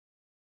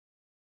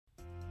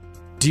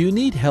Do you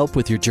need help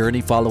with your journey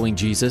following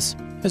Jesus?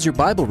 Has your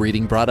Bible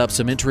reading brought up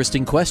some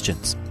interesting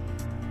questions?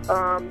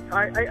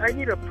 I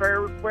need a prayer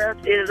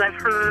request. I've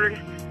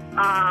heard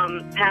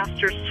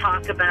pastors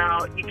talk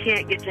about you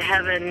can't get to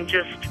heaven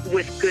just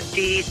with good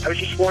deeds. I was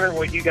just wondering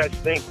what you guys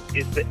think.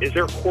 Is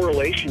there a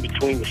correlation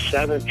between the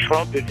seventh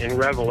trumpet in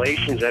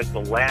Revelations as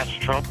the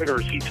last trumpet,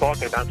 or is he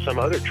talking about some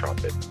other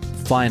trumpet?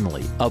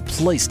 Finally, a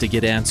place to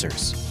get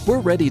answers. We're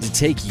ready to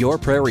take your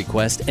prayer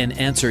request and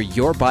answer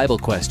your Bible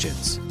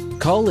questions.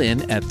 Call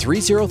in at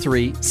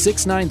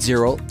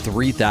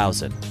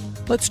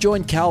 303-690-3000. Let's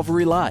join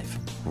Calvary Live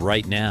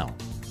right now.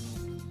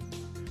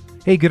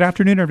 Hey, good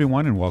afternoon,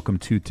 everyone, and welcome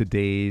to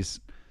today's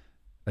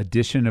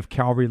edition of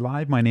Calvary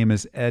Live. My name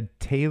is Ed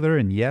Taylor,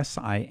 and yes,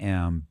 I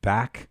am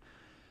back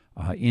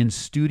in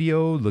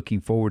studio,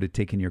 looking forward to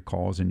taking your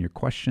calls and your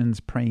questions,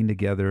 praying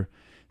together,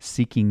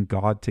 seeking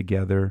God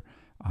together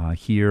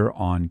here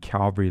on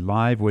Calvary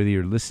Live, whether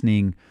you're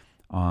listening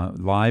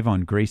live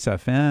on Grace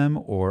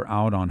FM or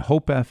out on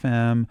Hope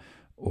FM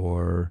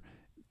or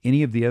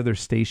any of the other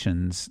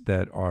stations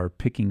that are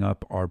picking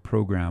up our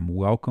program.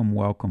 Welcome,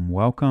 welcome,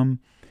 welcome.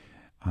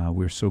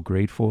 We're so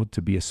grateful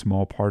to be a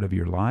small part of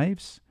your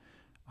lives.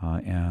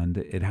 And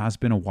it has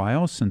been a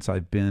while since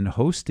I've been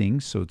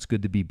hosting, so it's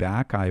good to be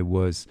back. I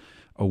was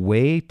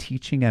away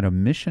teaching at a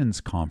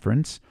missions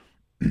conference.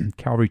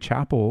 Calvary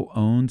Chapel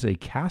owns a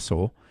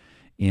castle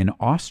in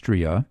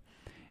Austria,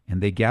 and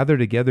they gather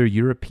together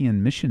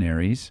European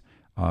missionaries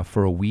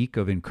for a week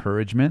of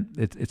encouragement.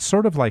 It's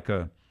sort of like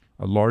a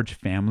large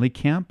family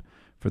camp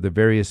for the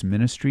various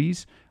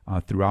ministries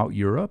throughout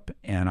Europe,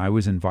 and I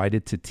was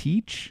invited to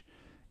teach,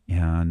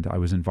 and I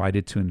was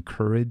invited to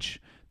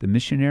encourage the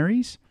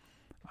missionaries.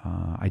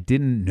 I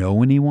didn't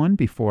know anyone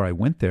before I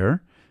went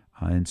there,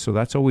 and so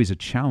that's always a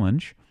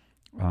challenge.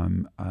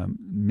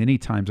 Many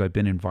times I've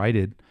been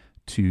invited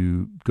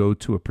to go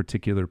to a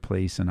particular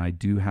place, and I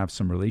do have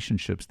some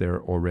relationships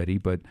there already,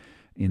 but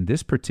in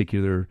this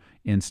particular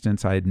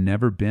instance, I had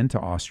never been to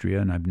Austria,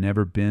 and I've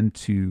never been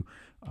to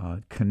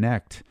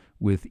connect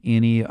with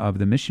any of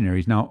the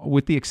missionaries. Now,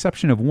 with the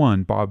exception of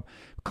one, Bob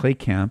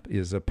Claycamp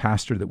is a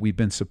pastor that we've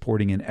been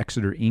supporting in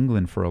Exeter,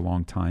 England for a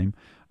long time,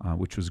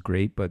 which was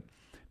great, but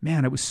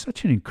man, it was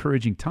such an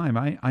encouraging time.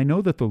 I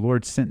know that the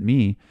Lord sent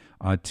me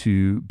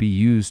to be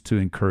used to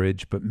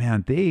encourage, but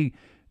man, they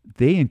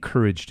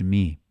encouraged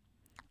me.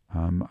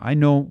 I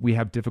know we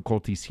have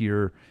difficulties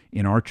here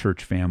in our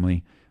church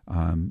family.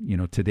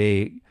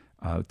 Today,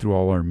 through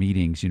all our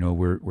meetings,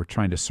 we're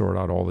trying to sort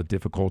out all the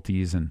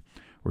difficulties, and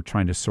we're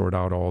trying to sort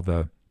out all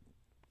the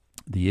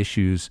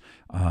issues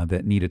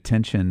that need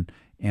attention.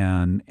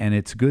 And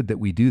it's good that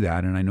we do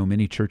that. And I know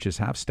many churches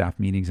have staff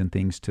meetings and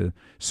things to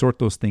sort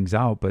those things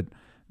out. But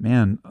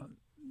man,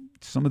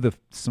 some of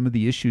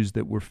the issues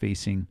that we're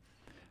facing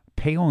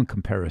pale in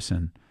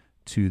comparison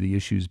to the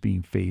issues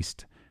being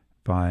faced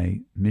by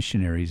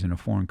missionaries in a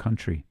foreign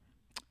country.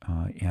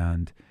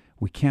 And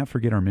we can't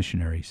forget our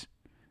missionaries.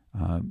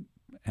 And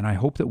I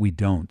hope that we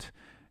don't.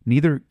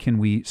 Neither can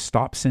we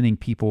stop sending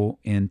people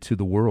into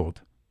the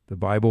world. The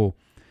Bible,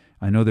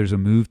 I know there's a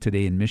move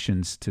today in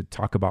missions to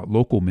talk about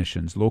local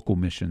missions.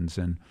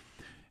 And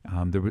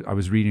I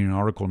was reading an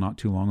article not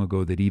too long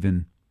ago that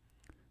even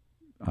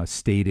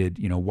stated,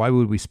 why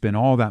would we spend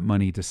all that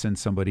money to send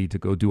somebody to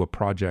go do a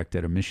project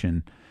at a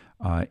mission,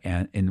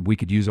 and we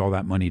could use all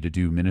that money to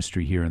do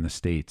ministry here in the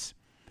States.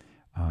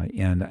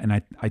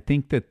 And I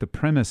think that the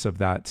premise of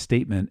that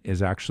statement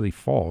is actually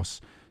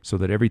false, so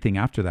that everything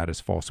after that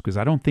is false, because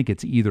I don't think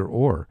it's either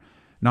or,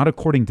 not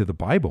according to the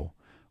Bible.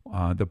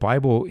 The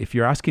Bible, if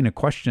you're asking a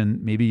question,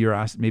 maybe you're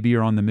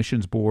on the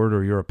missions board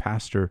or you're a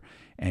pastor,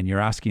 and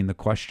you're asking the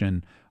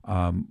question,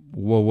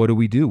 well, what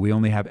do? We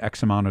only have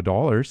X amount of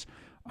dollars,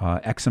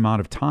 X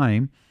amount of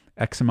time,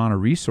 X amount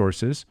of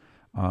resources.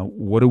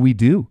 What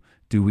do?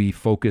 Do we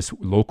focus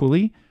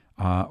locally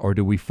or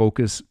do we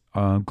focus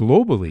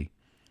globally?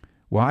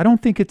 Well, I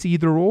don't think it's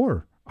either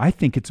or. I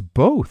think it's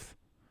both.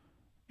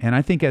 And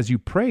I think as you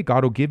pray,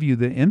 God will give you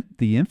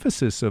the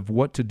emphasis of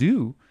what to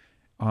do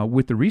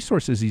with the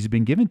resources He's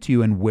been given to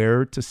you and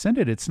where to send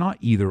it. It's not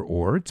either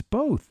or, it's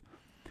both.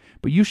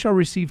 But you shall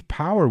receive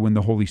power when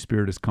the Holy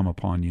Spirit has come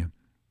upon you,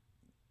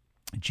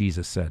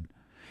 Jesus said.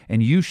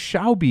 And you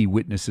shall be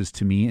witnesses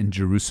to me in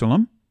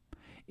Jerusalem,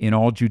 in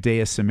all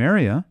Judea,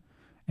 Samaria,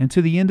 and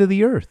to the end of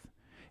the earth.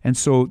 And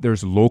so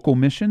there's local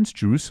missions,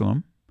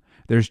 Jerusalem.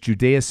 There's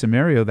Judea,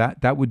 Samaria.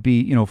 That would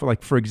be,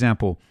 for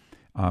example,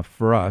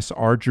 for us,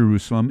 our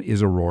Jerusalem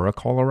is Aurora,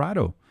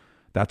 Colorado.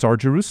 That's our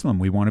Jerusalem.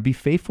 We want to be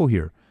faithful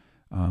here.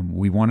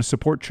 We want to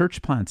support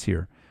church plants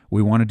here.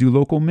 We want to do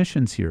local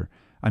missions here.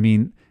 I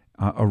mean,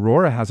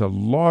 Aurora has a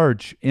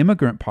large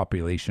immigrant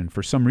population.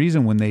 For some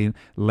reason, when they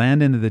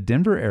land into the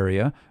Denver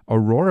area,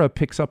 Aurora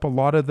picks up a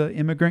lot of the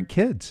immigrant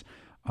kids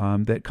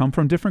that come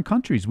from different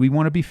countries. We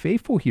want to be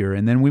faithful here.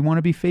 And then we want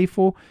to be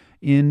faithful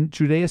in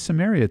Judea,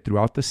 Samaria,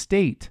 throughout the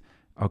state,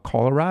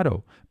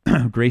 Colorado.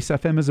 Grace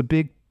FM is a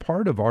big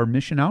part of our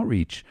mission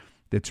outreach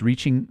that's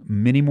reaching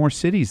many more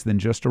cities than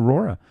just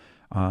Aurora.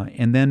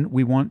 And then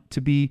we want to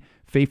be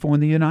faithful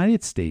in the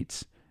United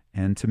States.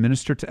 and to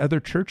minister to other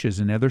churches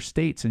in other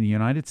states in the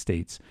United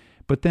States,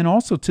 but then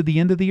also to the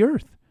end of the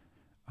earth.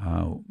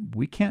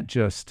 We can't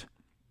just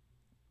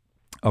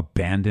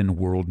abandon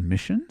world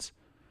missions.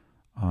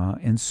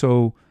 And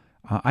so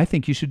I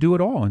think you should do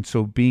it all. And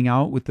so being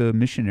out with the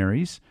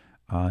missionaries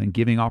and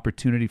giving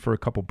opportunity for a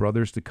couple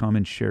brothers to come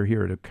and share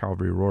here at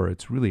Calvary Aurora,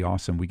 it's really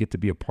awesome. We get to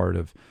be a part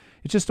of.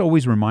 It's just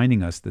always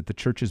reminding us that the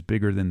church is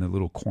bigger than the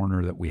little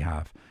corner that we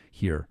have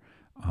here.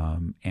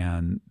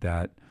 And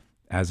that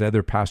as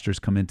other pastors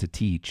come in to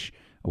teach,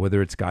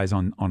 whether it's guys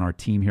on our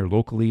team here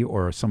locally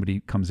or somebody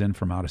comes in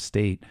from out of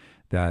state,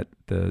 that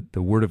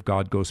the Word of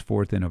God goes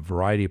forth in a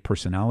variety of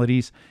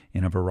personalities,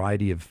 in a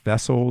variety of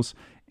vessels,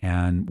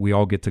 and we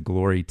all get to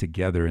glory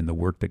together in the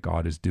work that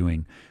God is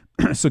doing.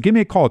 So give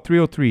me a call,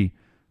 303.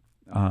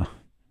 I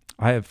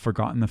have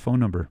forgotten the phone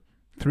number.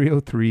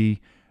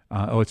 303.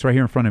 It's right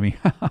here in front of me.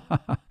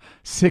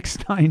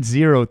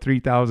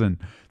 690-3000.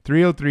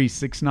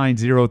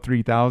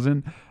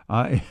 303-690-3000.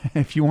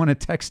 If you want to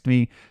text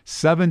me,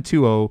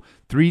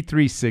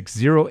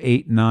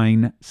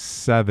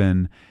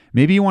 720-336-0897.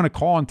 Maybe you want to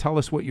call and tell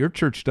us what your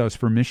church does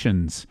for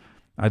missions.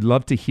 I'd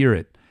love to hear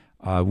it.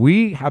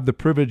 We have the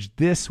privilege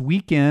this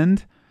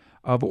weekend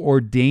of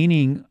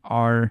ordaining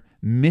our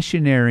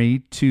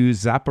missionary to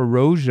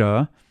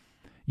Zaporozhye,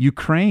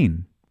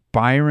 Ukraine.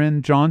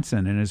 Byron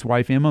Johnson and his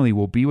wife Emily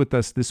will be with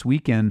us this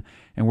weekend,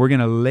 and we're going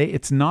to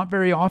it's not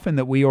very often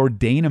that we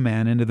ordain a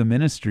man into the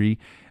ministry,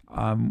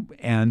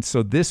 and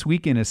so this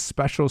weekend is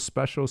special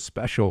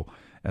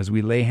as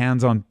we lay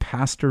hands on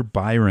Pastor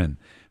Byron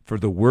for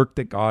the work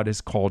that God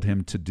has called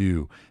him to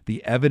do.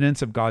 The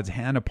evidence of God's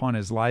hand upon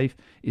his life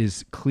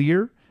is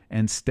clear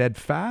and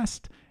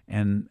steadfast,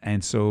 and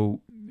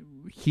so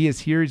he is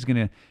here. He's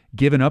going to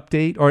give an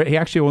update, or he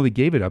actually only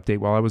gave an update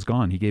while I was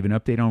gone. He gave an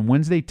update on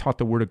Wednesday, taught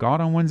the Word of God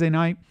on Wednesday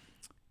night,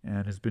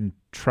 and has been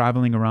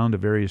traveling around to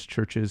various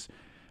churches.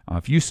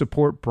 If you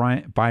support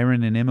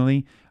Byron and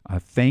Emily,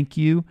 thank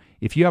you.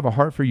 If you have a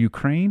heart for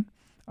Ukraine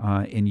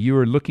and you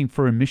are looking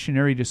for a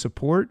missionary to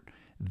support,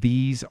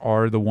 these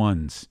are the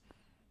ones,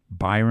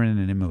 Byron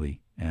and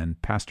Emily.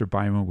 And Pastor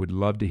Byron would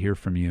love to hear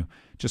from you.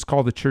 Just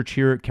call the church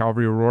here at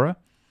Calvary Aurora,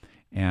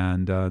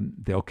 and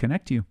they'll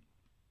connect you.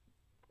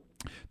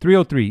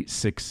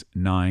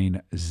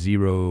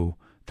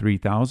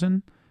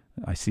 303-690-3000.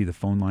 I see the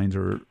phone lines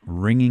are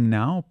ringing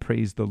now.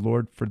 Praise the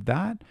Lord for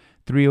that.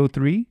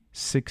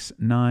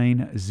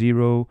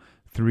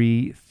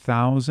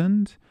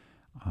 303-690-3000.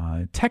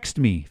 Text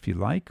me if you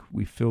like.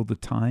 We fill the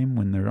time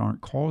when there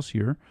aren't calls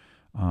here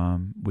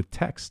with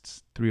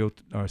texts.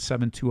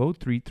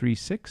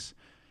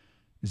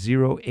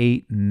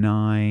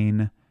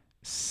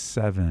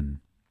 720-336-0897.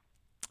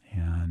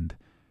 And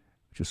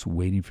just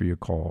waiting for your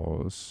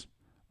calls.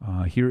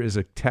 Here is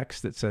a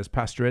text that says,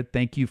 Pastor Ed,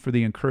 thank you for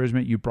the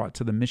encouragement you brought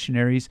to the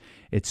missionaries.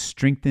 It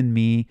strengthened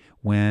me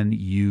when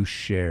you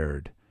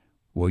shared.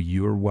 Well,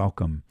 you're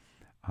welcome.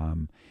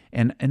 And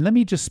let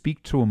me just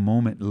speak to a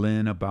moment,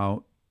 Lynn,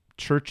 about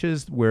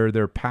churches where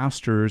their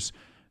pastors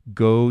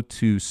go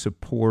to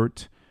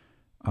support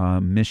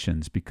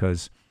missions,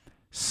 because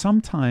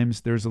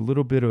sometimes there's a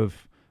little bit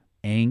of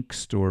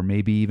angst or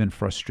maybe even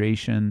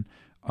frustration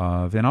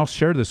and I'll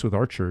share this with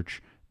our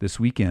church this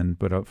weekend,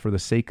 but for the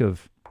sake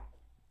of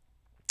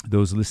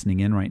those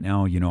listening in right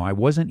now, I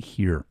wasn't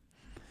here.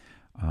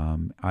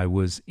 I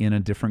was in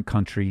a different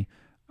country,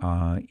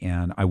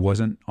 and I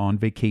wasn't on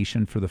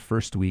vacation for the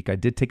first week. I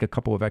did take a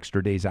couple of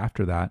extra days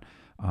after that,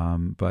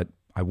 but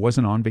I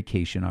wasn't on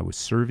vacation. I was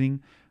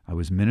serving. I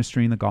was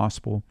ministering the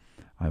gospel.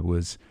 I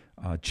was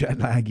jet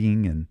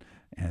lagging,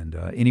 and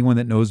anyone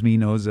that knows me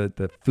knows that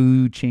the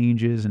food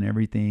changes and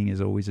everything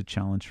is always a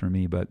challenge for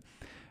me. But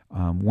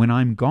when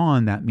I'm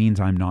gone, that means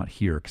I'm not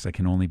here, because I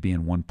can only be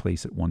in one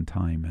place at one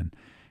time.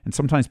 And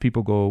sometimes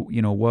people go,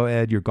 well,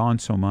 Ed, you're gone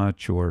so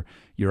much, or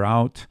you're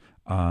out,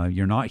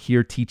 you're not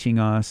here teaching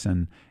us,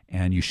 and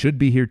you should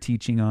be here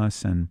teaching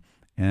us. And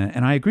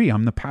I agree.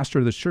 I'm the pastor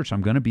of this church.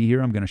 I'm going to be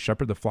here. I'm going to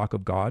shepherd the flock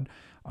of God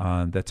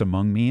that's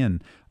among me,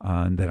 and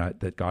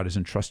that God has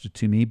entrusted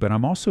to me. But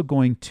I'm also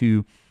going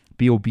to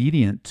be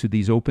obedient to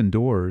these open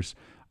doors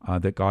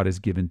that God has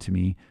given to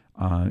me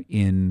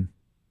in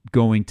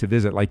going to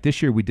visit. Like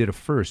this year, we did a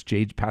first.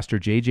 Pastor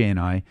JJ and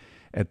I,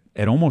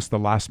 at almost the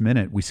last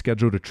minute, we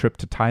scheduled a trip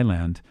to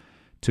Thailand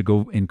to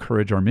go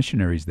encourage our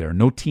missionaries there.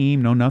 No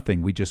team, no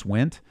nothing. We just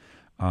went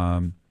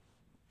to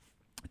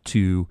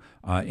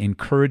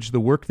encourage the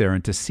work there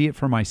and to see it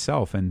for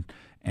myself,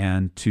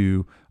 and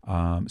to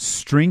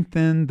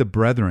strengthen the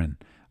brethren,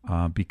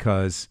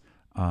 because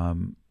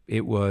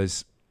it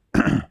was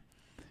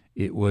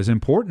it was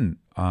important.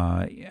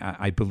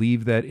 I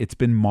believe that it's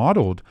been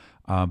modeled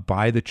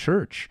by the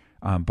church,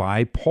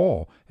 by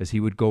Paul, as he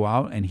would go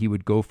out and he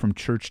would go from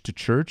church to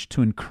church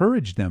to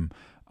encourage them.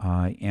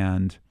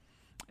 And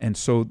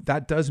so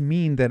that does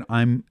mean that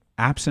I'm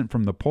absent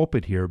from the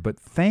pulpit here, but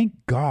thank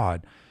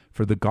God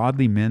for the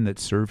godly men that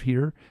serve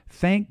here.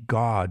 Thank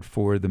God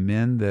for the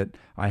men that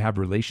I have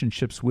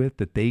relationships with,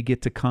 that they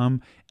get to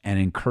come and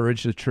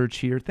encourage the church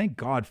here. Thank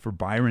God for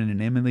Byron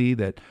and Emily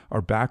that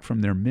are back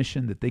from their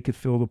mission, that they could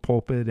fill the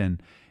pulpit.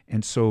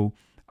 And so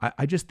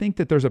I just think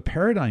that there's a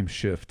paradigm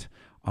shift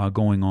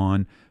going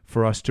on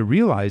for us to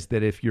realize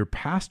that if you're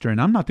pastor,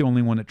 and I'm not the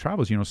only one that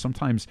travels,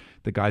 sometimes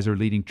the guys are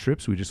leading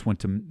trips. We just went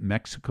to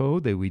Mexico.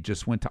 We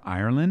just went to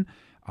Ireland.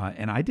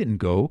 And I didn't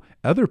go.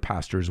 Other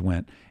pastors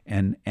went.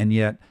 And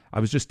yet I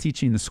was just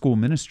teaching the school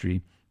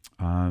ministry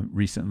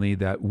recently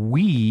that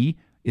we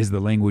is the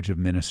language of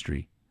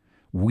ministry.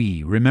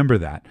 We, remember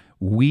that.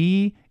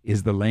 We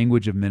is the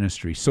language of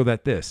ministry. So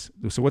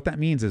what that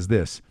means is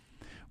this: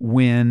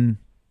 when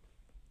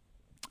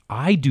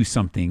I do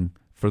something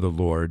for the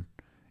Lord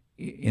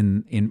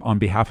on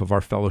behalf of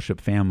our fellowship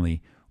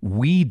family,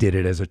 we did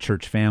it as a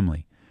church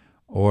family.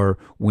 Or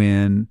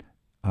when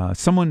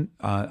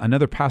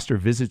another pastor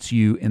visits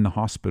you in the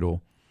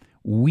hospital,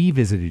 we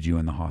visited you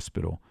in the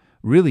hospital.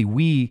 Really,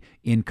 we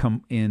in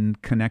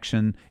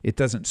connection, it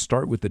doesn't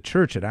start with the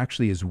church. It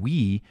actually is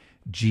we.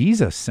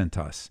 Jesus sent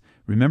us.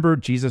 Remember,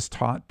 Jesus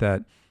taught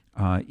that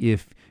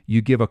if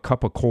you give a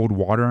cup of cold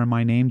water in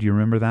my name, do you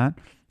remember that?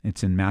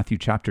 It's in Matthew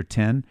chapter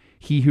 10.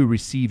 He who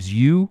receives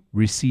you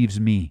receives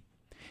me.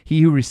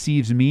 He who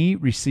receives me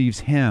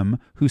receives him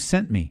who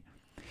sent me.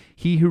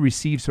 He who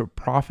receives a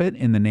prophet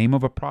in the name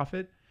of a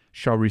prophet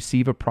shall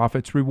receive a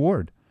prophet's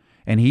reward.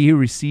 And he who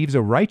receives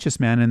a righteous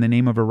man in the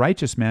name of a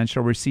righteous man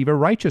shall receive a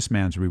righteous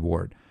man's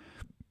reward.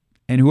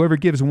 And whoever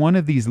gives one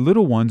of these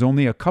little ones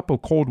only a cup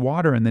of cold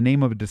water in the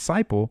name of a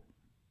disciple,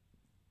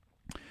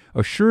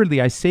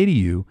 assuredly I say to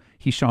you,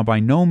 he shall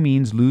by no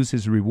means lose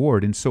his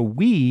reward. And so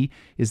we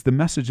is the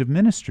message of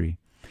ministry.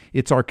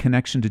 It's our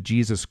connection to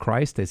Jesus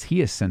Christ as he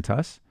has sent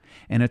us.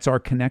 And it's our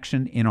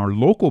connection in our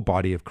local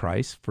body of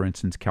Christ, for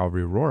instance,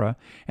 Calvary Aurora.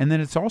 And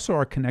then it's also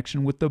our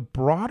connection with the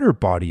broader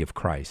body of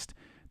Christ,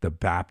 the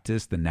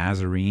Baptists, the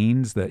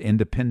Nazarenes, the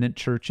independent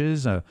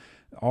churches,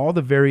 all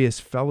the various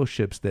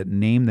fellowships that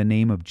name the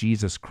name of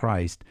Jesus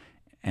Christ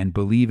and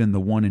believe in the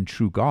one and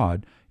true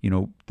God,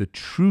 the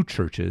true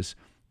churches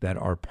that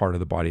are part of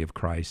the body of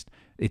Christ.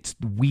 It's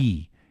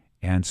we.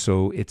 And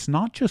so it's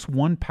not just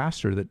one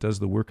pastor that does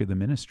the work of the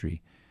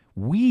ministry.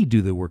 We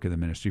do the work of the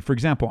ministry. For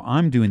example,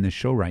 I'm doing this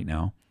show right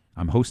now.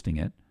 I'm hosting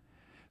it,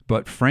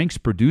 but Frank's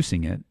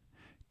producing it.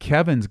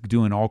 Kevin's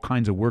doing all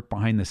kinds of work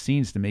behind the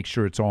scenes to make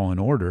sure it's all in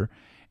order.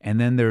 And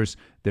then there's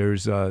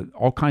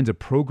all kinds of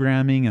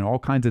programming and all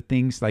kinds of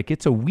things. Like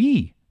it's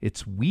we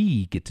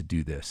get to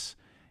do this.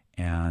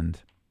 And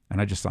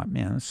I just thought,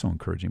 man, that's so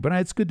encouraging. But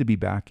it's good to be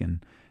back,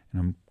 and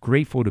I'm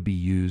grateful to be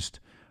used.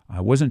 I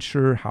wasn't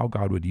sure how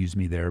God would use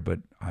me there, but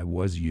I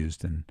was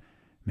used. And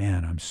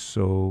man, I'm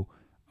so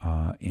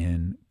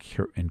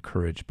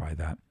encouraged by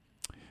that.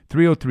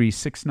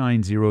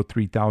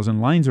 303-690-3000.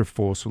 Lines are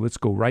full, so let's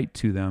go right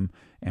to them.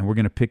 And we're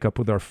going to pick up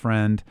with our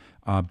friend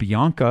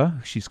Bianca.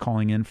 She's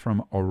calling in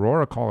from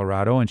Aurora,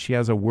 Colorado, and she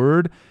has a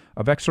word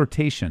of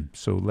exhortation.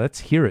 So let's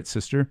hear it,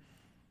 sister.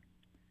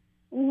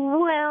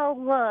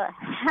 Well,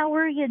 how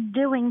are you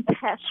doing,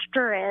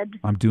 Pastor Ed?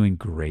 I'm doing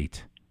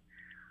great.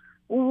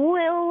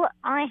 Well,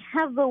 I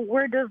have a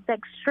word of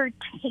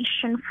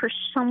exhortation for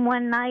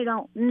someone. I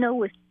don't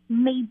know if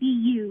maybe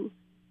you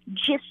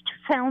just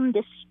found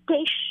a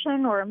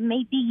station, or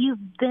maybe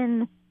you've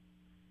been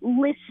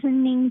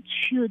listening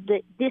to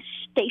this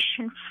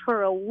station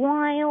for a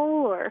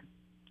while,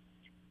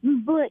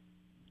 but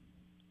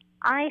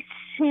I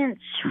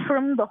sense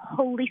from the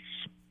Holy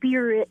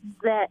Spirit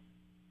that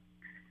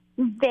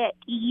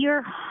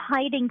you're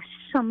hiding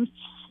some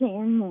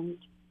sin, and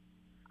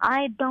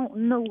I don't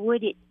know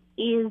what it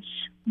is,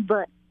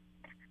 but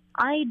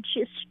I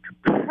just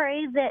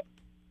pray that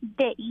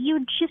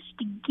you just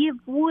give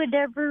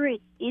whatever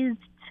it is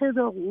to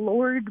the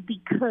Lord,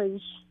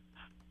 because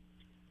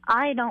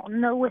I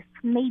don't know if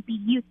maybe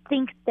you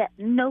think that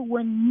no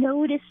one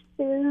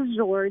notices,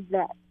 or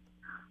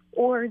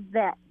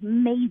that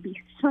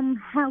maybe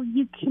somehow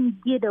you can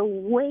get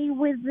away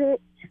with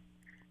it.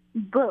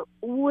 But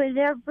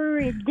whatever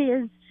it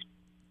is,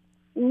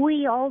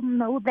 we all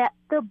know that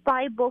the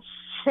Bible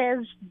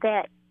says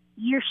that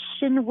your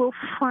sin will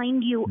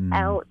find you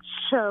out.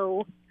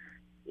 So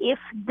if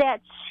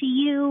that's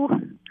you,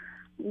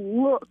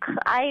 look,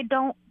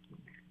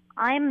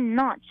 I'm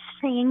not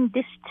saying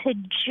this to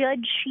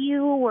judge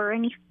you or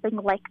anything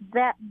like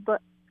that,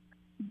 but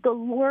the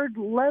Lord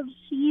loves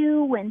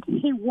you and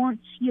He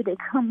wants you to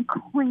come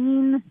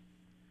clean.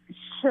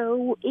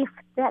 So if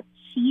that's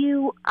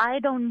you, I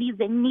don't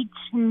even need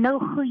to know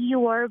who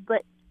you are,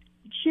 but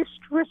just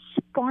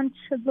respond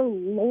to the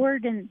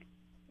Lord and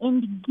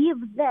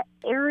give that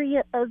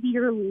area of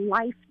your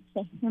life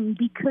to Him,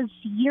 because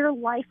your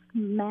life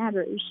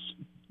matters.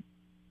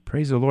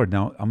 Praise the Lord.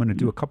 Now, I'm going to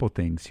do a couple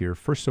things here.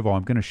 First of all,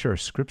 I'm going to share a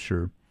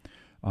scripture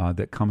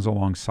that comes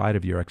alongside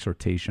of your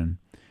exhortation.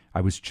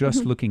 I was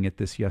just looking at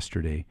this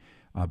yesterday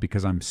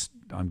because I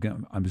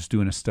was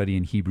doing a study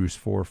in Hebrews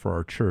 4 for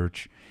our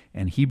church,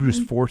 and Hebrews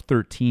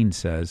 4:13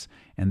 says,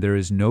 "And there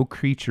is no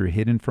creature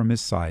hidden from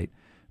His sight,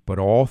 but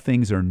all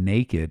things are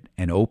naked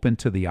and open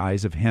to the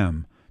eyes of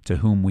Him to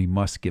whom we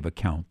must give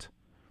account."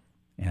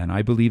 And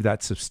I believe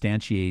that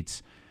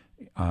substantiates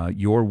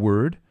your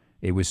word.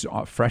 It was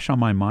fresh on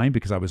my mind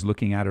because I was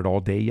looking at it all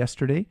day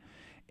yesterday.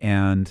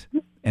 And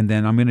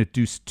then I'm going to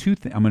do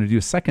I'm going to do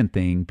a second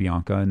thing,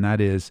 Bianca, and that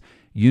is,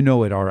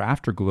 at our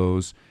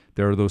afterglows,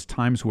 there are those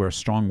times where a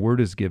strong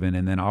word is given,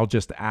 and then I'll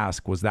just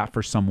ask, was that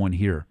for someone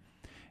here?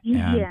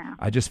 And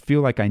I just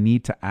feel like I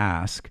need to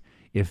ask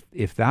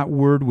if that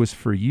word was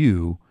for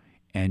you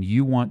and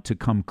you want to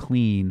come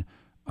clean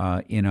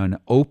in an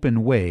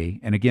open way.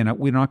 And again,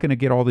 we're not going to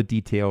get all the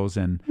details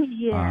and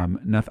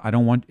nothing. I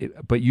don't want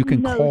it, but you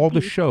can call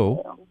the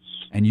show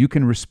and you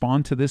can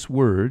respond to this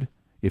word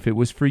if it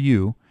was for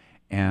you,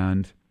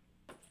 and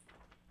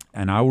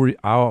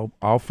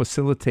I'll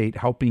facilitate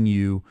helping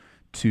you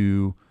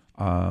to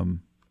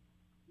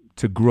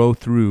grow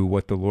through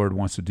what the Lord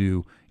wants to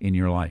do in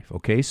your life.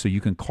 Okay, so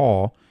you can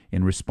call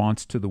in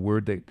response to the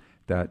word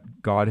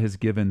that God has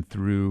given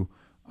through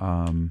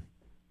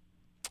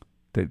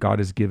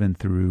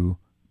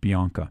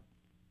Bianca,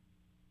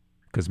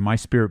 because my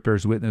spirit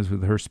bears witness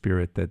with her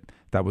spirit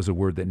that was a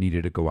word that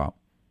needed to go out.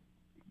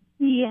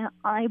 Yeah,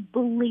 I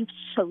believe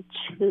so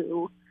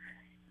too.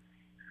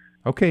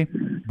 Okay,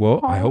 well,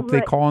 I hope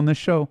they call on this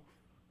show.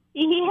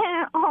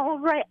 Yeah, all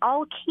right.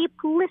 I'll keep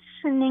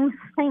listening.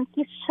 Thank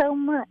you so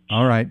much.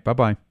 All right,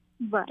 bye-bye.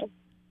 Bye.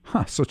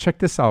 So check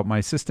this out. My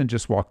assistant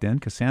just walked in,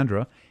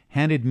 Cassandra,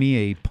 handed me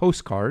a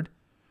postcard,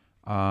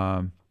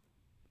 and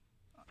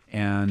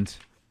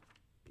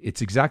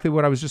it's exactly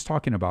what I was just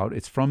talking about.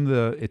 It's from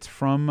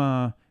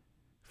the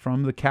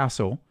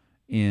castle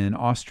in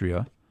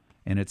Austria,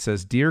 and it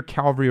says, "Dear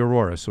Calvary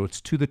Aurora." So it's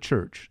to the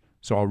church.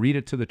 So I'll read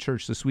it to the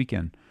church this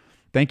weekend.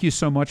 "Thank you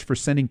so much for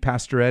sending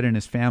Pastor Ed and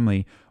his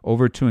family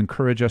over to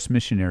encourage us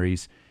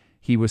missionaries.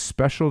 It was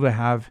special to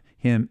have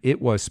him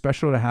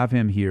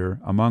here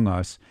among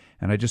us,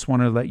 and I just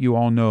want to let you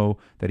all know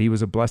that he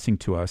was a blessing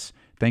to us.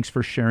 Thanks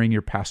for sharing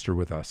your pastor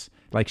with us."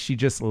 Like, she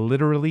just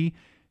literally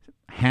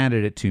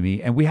handed it to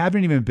me, and we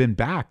haven't even been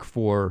back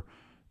for,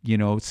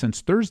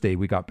 since Thursday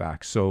we got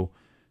back. So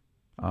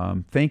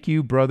thank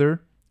you,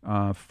 brother,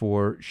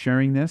 for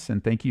sharing this,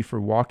 and thank you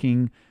for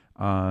walking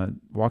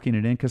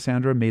it in,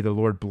 Cassandra. May the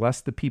Lord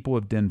bless the people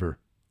of Denver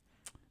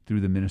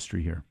through the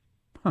ministry here.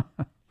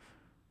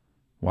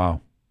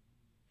 Wow.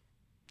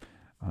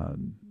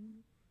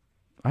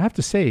 I have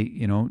to say,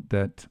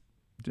 that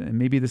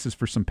maybe this is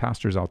for some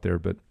pastors out there,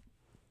 but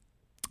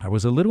I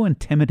was a little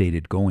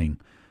intimidated going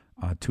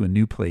to a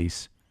new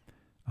place,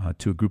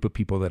 to a group of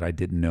people that I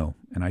didn't know,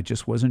 and I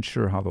just wasn't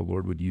sure how the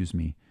Lord would use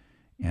me.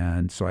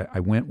 And so I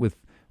went with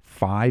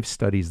 5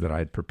 studies that I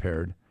had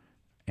prepared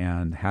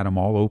and had them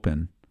all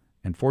open.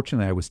 And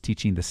fortunately, I was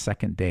teaching the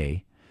second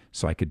day,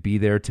 so I could be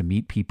there to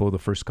meet people the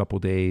first couple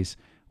days.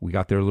 We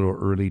got there a little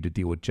early to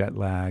deal with jet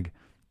lag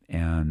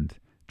and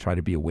try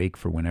to be awake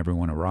for when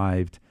everyone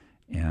arrived.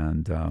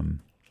 And,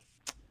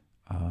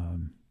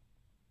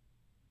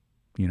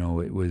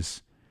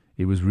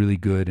 it was really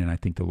good, and I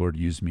think the Lord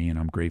used me, and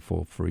I'm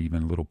grateful for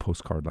even a little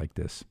postcard like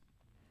this.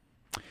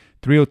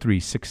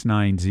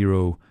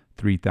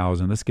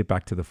 303-690-3000. Let's get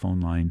back to the phone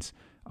lines.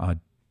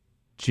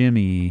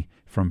 Jimmy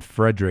from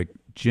Frederick.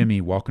 Jimmy,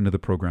 welcome to the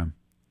program.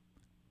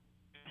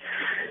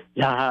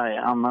 Yeah, hi.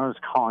 I was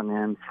calling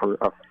in for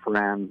a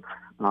friend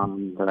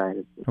that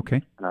I've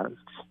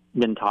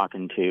been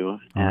talking to,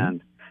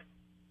 and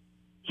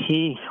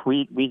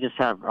we just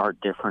have our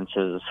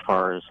differences as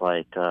far as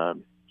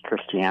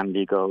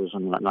Christianity goes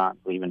and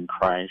whatnot, believe in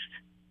Christ.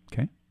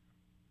 Okay.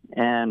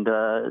 And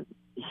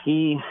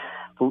he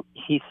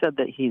said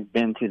that he's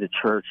been through the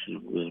church. He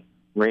was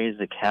raised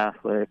a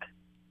Catholic,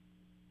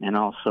 and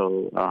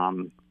also,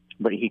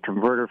 but he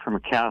converted from a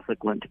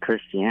Catholic, went to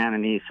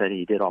Christianity. He said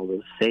he did all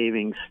the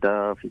saving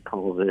stuff, he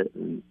calls it,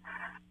 and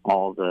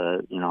all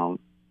the,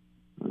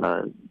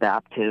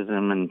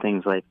 baptism and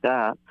things like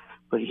that.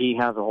 But he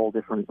has a whole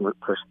different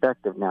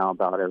perspective now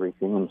about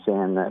everything, and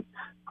saying that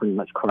pretty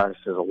much Christ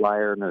is a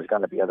liar and there's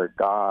got to be other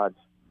gods.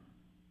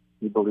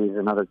 He believes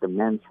in other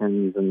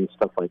dimensions and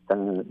stuff like that,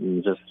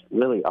 and just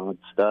really odd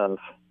stuff.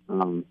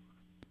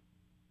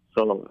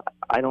 So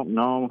I don't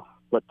know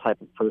what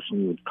type of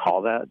person you would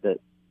call that has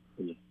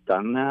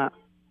done that,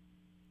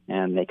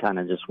 and they kind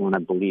of just want to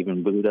believe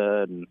in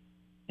Buddha and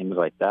things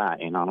like that,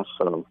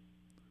 So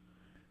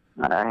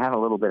I had a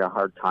little bit of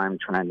hard time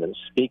trying to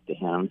speak to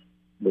him,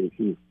 but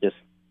he just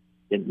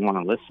didn't want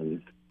to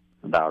listen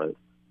about it.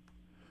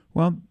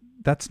 Well,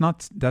 that's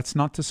not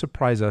to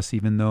surprise us,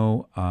 even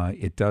though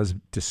it does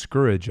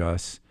discourage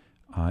us.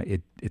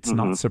 It's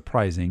not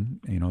surprising.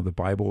 The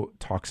Bible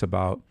talks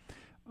about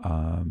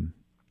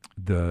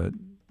the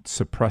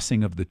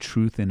suppressing of the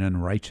truth in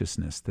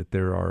unrighteousness, that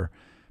there are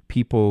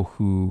people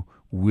who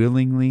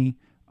willingly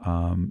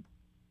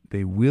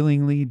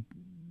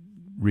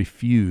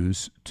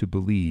refuse to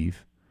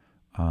believe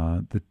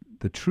the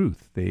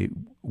truth. They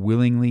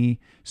willingly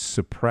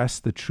suppress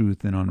the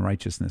truth in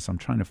unrighteousness. I'm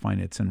trying to find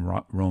it. It's in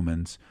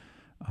Romans.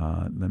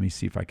 Let me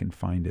see if I can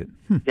find it.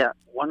 Yeah,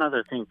 one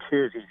other thing,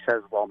 too, is he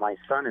says, well, my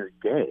son is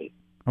gay.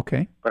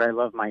 Okay. But I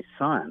love my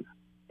son.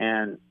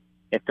 And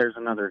if there's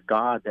another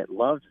God that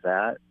loves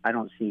that, I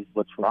don't see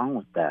what's wrong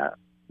with that.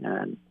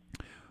 And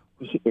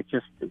it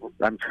just,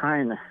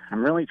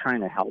 I'm really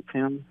trying to help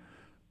him.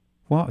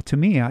 Well, to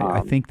me,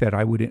 I think that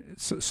I would.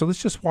 So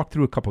let's just walk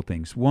through a couple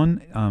things.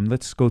 One,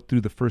 let's go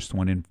through the first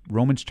one in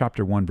Romans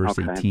chapter 1, verse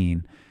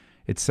 18.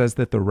 It says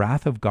that the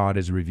wrath of God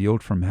is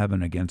revealed from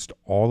heaven against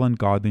all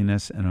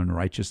ungodliness and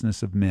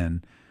unrighteousness of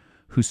men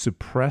who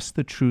suppress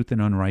the truth in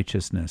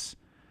unrighteousness,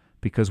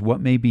 because what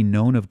may be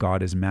known of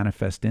God is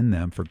manifest in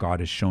them, for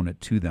God has shown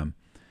it to them.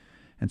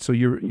 And so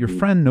your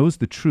friend knows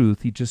the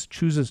truth, he just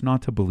chooses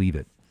not to believe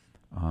it.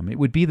 It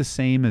would be the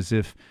same as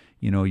if,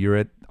 you're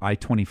at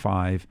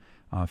I-25.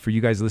 For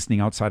you guys listening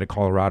outside of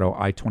Colorado,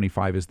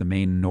 I-25 is the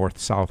main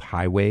north-south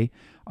highway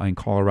in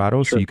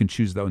Colorado. Sure. So you can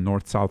choose the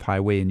north-south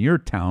highway in your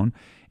town,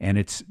 and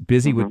it's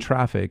busy with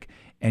traffic,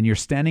 and you're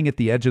standing at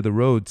the edge of the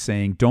road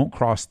saying, don't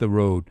cross the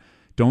road.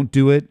 Don't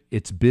do it.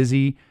 It's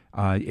busy.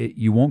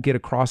 You won't get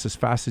across as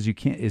fast as you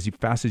can, as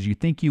fast as you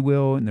think you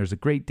will, and there's a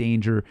great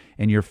danger.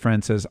 And your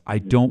friend says, I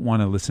don't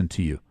want to listen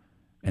to you.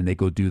 And they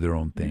go do their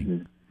own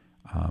thing.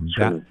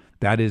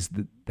 That is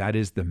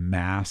the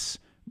mass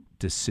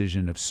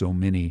decision of so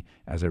many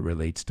as it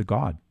relates to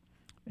God.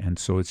 And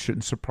so it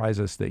shouldn't surprise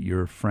us that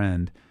your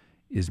friend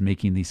is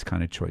making these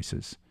kind of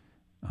choices.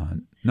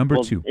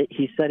 Number two.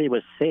 He said he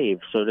was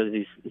saved. So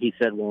he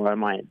said, well,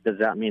 does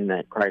that mean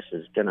that Christ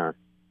is going to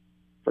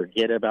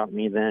forget about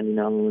me then,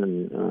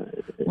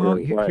 well,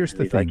 here's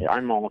the thing.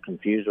 I'm all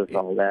confused with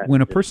all that.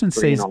 When a person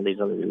says all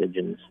these other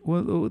religions.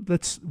 Well,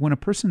 when a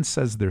person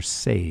says they're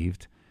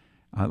saved,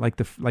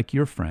 like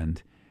your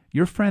friend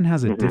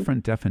has a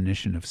different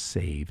definition of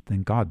saved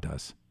than God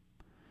does.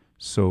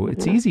 So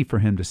it's easy for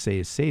him to say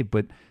is saved,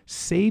 but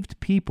saved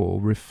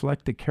people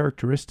reflect the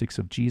characteristics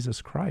of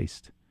Jesus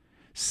Christ.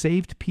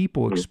 Saved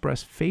people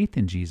express faith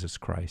in Jesus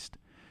Christ.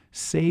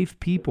 Saved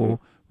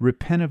people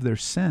repent of their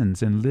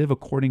sins and live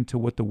according to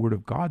what the Word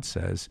of God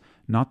says,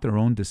 not their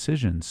own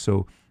decisions.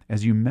 So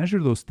as you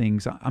measure those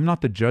things, I'm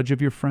not the judge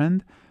of your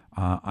friend.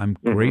 I'm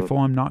grateful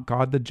I'm not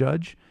God the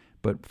judge,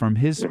 but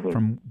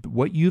from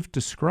what you've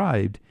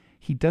described,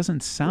 he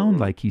doesn't sound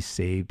like he's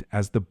saved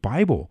as the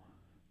Bible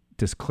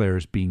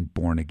declares being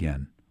born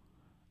again.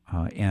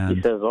 And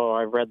he says,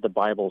 I've read the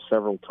Bible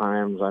several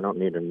times. I don't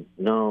need to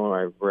know.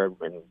 I've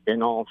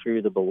been all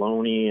through the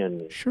baloney,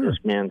 and this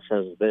man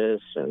says this,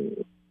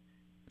 and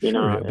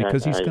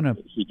because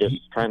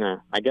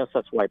I guess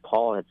that's why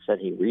Paul had said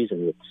he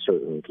reasoned with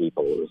certain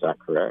people. Is that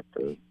correct?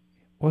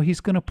 Well,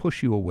 he's going to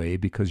push you away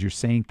because you're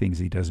saying things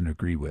he doesn't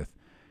agree with.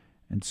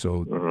 And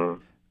so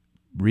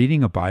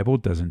reading a Bible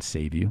doesn't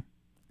save you.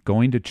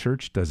 Going to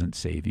church doesn't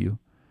save you.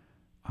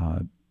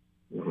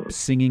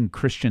 Singing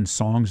Christian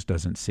songs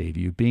doesn't save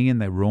you. Being in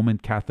the Roman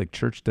Catholic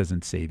Church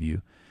doesn't save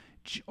you.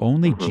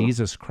 Only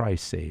Jesus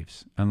Christ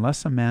saves.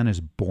 Unless a man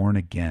is born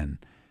again,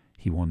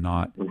 he will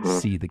not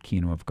see the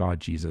kingdom of God,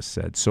 Jesus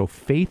said. So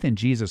faith in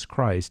Jesus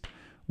Christ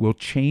will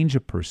change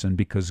a person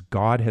because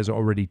God has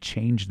already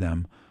changed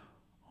them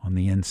on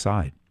the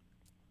inside.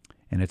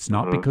 And it's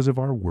not because of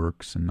our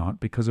works and not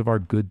because of our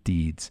good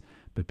deeds,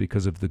 but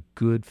because of the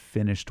good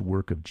finished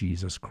work of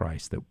Jesus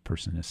Christ that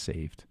person is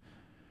saved.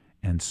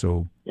 And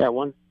so... Yeah,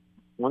 one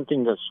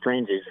thing that's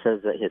strange, he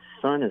says that his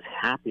son is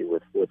happy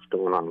with what's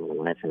going on in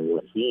life and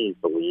what he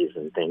believes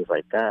and things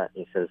like that.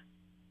 He says,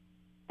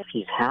 if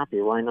he's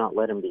happy, why not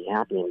let him be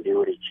happy and do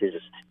what he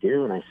chooses to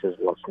do? And I says,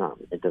 well,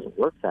 it doesn't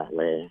work that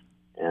way.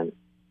 And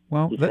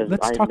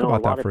let's talk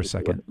about that for a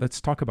second.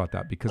 Let's talk about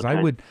that because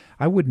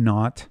I would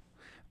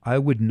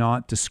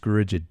not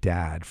discourage a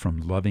dad from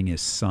loving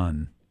his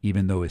son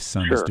even though his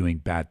son is doing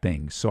bad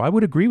things. So I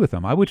would agree with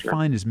him. I would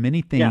find as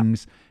many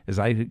things as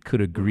I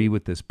could agree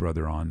with this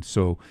brother on.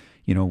 So,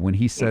 when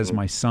he says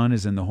my son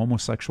is in the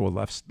homosexual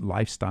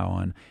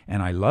lifestyle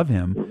and I love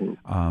him,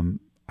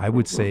 I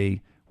would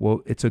say,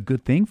 well, it's a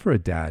good thing for a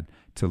dad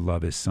to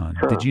love his son.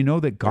 Did you know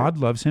that God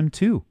loves him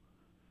too?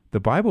 The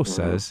Bible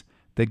says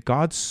that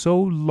God so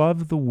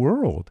loved the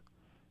world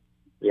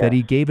that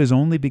he gave his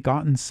only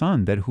begotten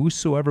son, that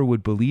whosoever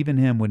would believe in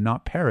him would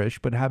not perish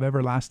but have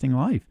everlasting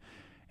life.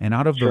 And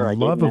out of the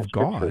love of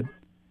God,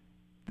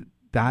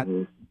 that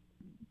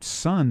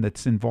son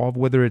that's involved,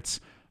 whether it's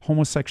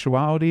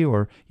homosexuality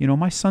or,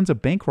 my son's a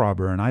bank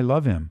robber and I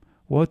love him.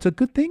 Well, it's a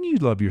good thing you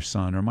love your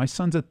son, or my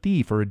son's a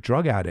thief or a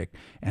drug addict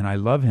and I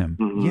love him.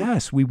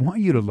 Yes, we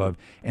want you to love.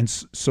 And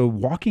so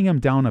walking him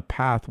down a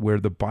path where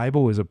the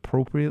Bible is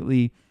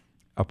appropriately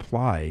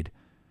applied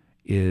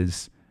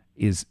is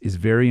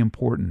very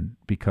important,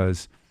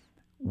 because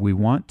we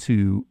want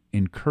to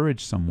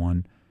encourage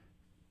someone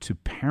to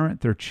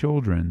parent their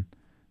children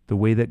the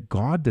way that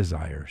God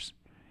desires.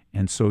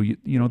 And so,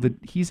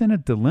 he's in a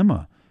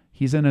dilemma.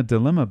 He's in a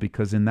dilemma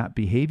because in that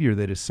behavior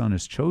that his son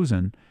has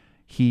chosen,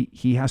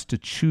 he has to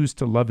choose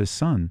to love his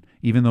son,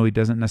 even though he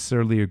doesn't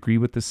necessarily agree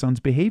with his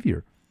son's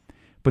behavior.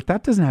 But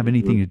that doesn't have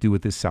anything to do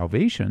with his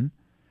salvation.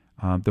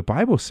 The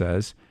Bible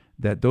says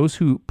that those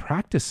who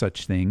practice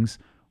such things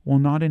will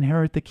not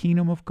inherit the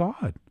kingdom of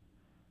God.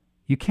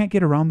 You can't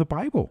get around the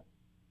Bible.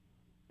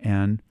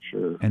 And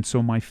Sure. and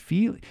so my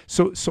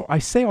so I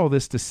say all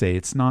this to say,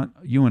 it's not,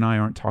 you and I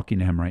aren't talking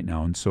to him right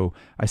now. And so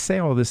I say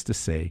all this to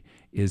say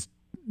is,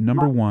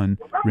 number one,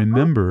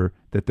 remember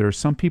that there are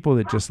some people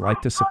that just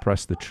like to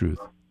suppress the truth.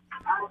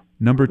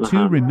 Number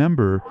two,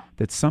 remember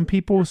that some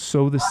people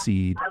sow the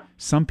seed,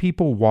 some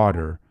people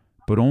water,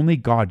 but only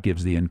God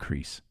gives the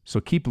increase. So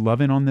keep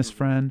loving on this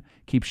friend,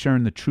 keep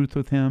sharing the truth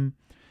with him,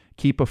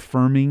 keep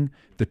affirming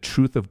the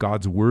truth of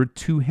God's word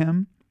to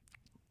him.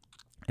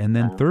 And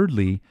then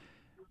thirdly,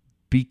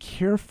 be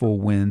careful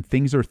when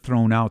things are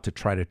thrown out to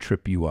try to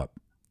trip you up.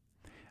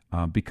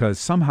 Because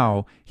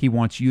somehow he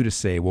wants you to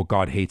say, well,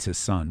 God hates his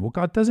son. Well,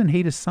 God doesn't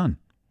hate his son.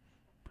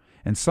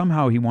 And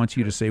somehow he wants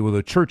you to say, well,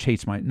 the church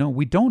hates my... No,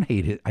 we don't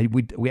hate it.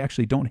 We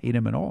actually don't hate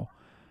him at all.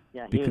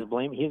 Yeah, he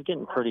was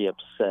getting pretty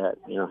upset.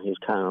 He was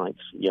kind of like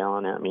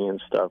yelling at me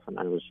and stuff, and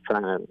I was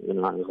trying to,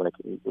 I was like,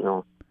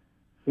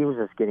 he was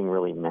just getting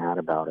really mad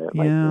about it.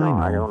 Like, Yeah, I know.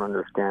 I don't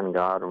understand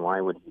God, and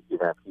why would he do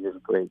that? He is a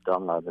great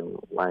God, and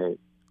why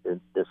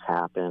did this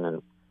happen?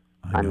 And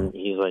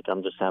he's like,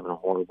 I'm just having a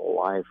horrible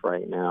life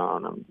right now,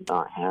 and I'm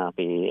not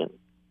happy, and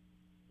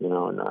we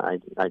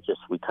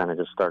kind of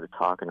just started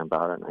talking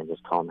about it, and I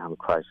just told him how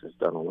Christ has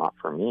done a lot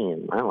for me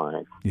in my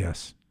life.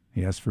 Yes,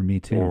 for me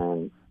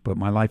too. But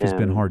my life has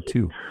been hard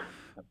too.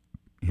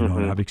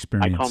 And I've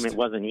experienced... I told him it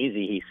wasn't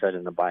easy, he said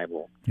in the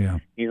Bible. Yeah.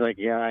 He's like,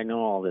 yeah, I know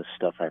all this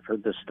stuff. I've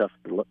heard this stuff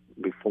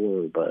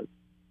before, but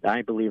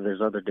I believe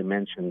there's other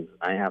dimensions.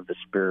 I have the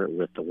spirit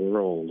with the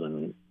world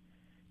and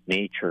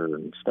nature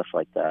and stuff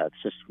like that.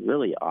 It's just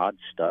really odd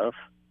stuff,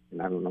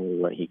 and I don't know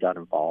what he got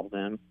involved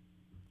in.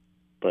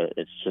 But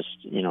it's just,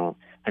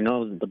 I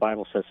know the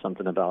Bible says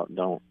something about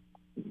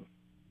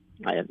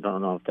I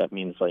don't know if that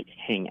means like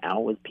hang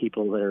out with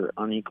people that are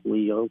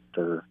unequally yoked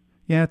or...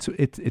 Yeah,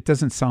 it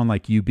doesn't sound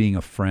like you being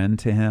a friend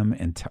to him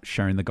and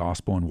sharing the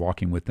gospel and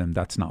walking with them.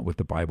 That's not what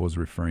the Bible is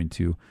referring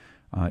to.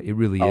 It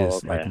really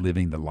is like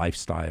living the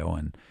lifestyle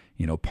and,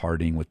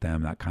 partying with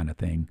them, that kind of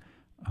thing.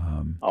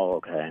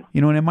 Okay.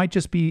 And it might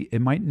just be,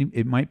 it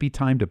might be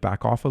time to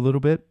back off a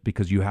little bit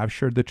because you have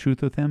shared the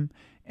truth with him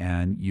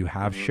and you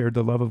have shared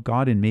the love of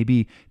God, and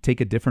maybe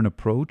take a different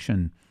approach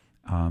and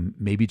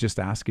maybe just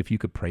ask if you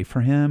could pray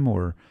for him,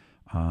 or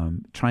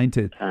trying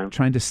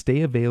to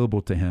stay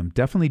available to him.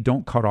 Definitely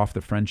don't cut off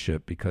the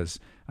friendship, because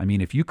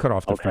if you cut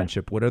off the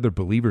friendship, what other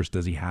believers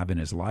does he have in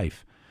his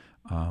life?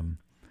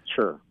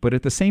 Sure. But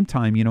at the same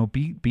time,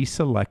 be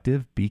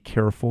selective, be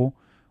careful,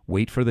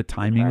 wait for the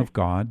timing of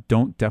God.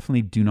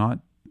 Do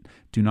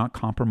not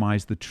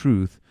compromise the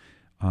truth.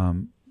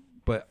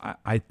 But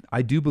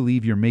I do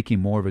believe you're making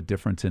more of a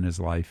difference in his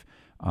life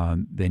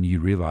than you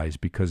realize,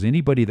 because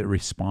anybody that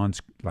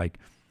responds like,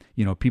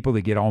 people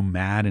that get all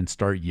mad and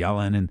start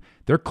yelling, and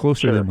they're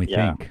closer than we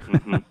think,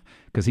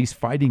 because he's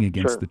fighting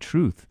against the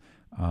truth.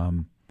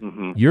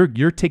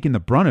 You're taking the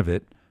brunt of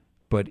it,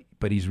 but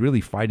he's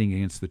really fighting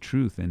against the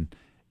truth, and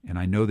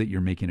I know that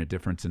you're making a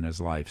difference in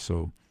his life.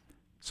 So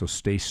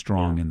stay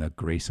strong in the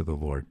grace of the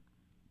Lord.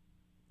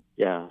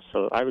 Yeah,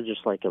 so I would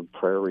just like a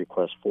prayer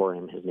request for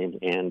him. His name's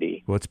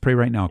Andy. Well, let's pray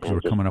right now, because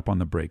we're coming up on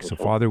the break. So,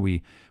 Father,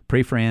 we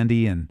pray for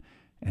Andy, and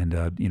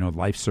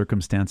life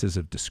circumstances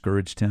have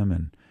discouraged him,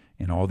 and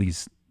all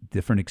these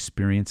different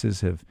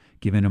experiences have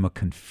given him a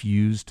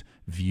confused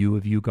view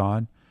of you,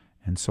 God.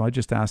 And so I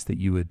just ask that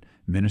you would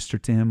minister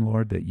to him,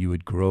 Lord, that you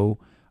would grow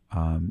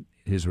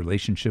his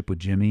relationship with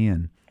Jimmy,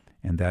 and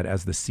that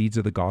as the seeds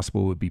of the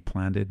gospel would be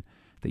planted,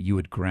 that you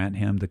would grant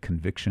him the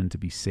conviction to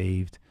be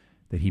saved,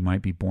 that he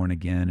might be born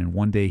again. And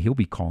one day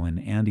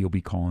Andy will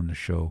be calling the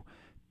show,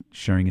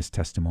 sharing his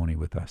testimony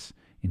with us.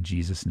 In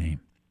Jesus' name,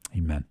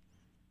 amen.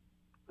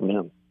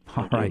 Amen.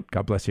 All right.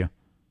 God bless you.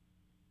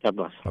 God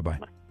bless. Bye-bye.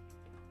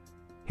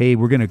 Hey,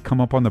 we're going to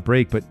come up on the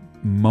break, but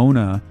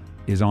Mona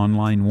is on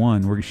line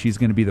one. She's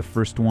going to be the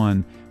first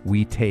one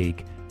we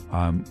take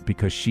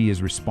because she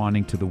is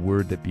responding to the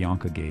word that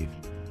Bianca gave.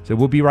 So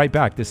we'll be right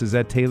back. This is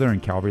Ed Taylor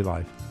and Calvary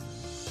Live.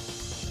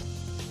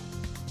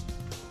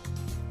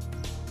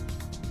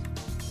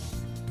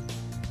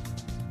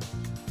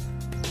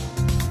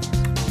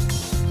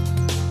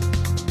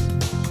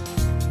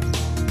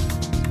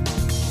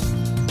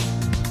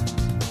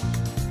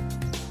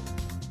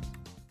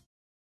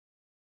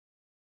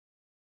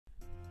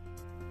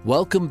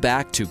 Welcome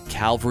back to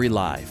Calvary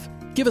Live.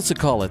 Give us a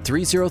call at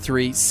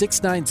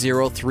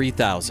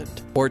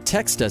 303-690-3000 or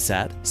text us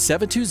at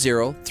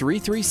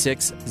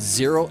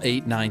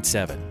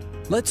 720-336-0897.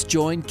 Let's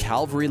join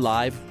Calvary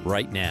Live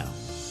right now.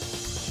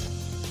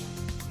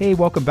 Hey,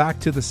 welcome back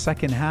to the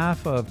second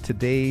half of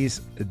today's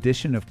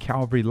edition of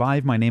Calvary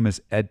Live. My name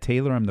is Ed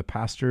Taylor. I'm the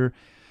pastor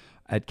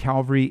at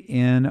Calvary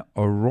in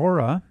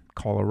Aurora,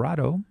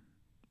 Colorado,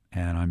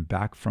 and I'm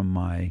back from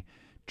my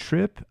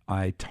trip.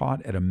 I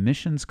taught at a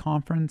missions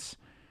conference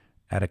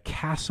at a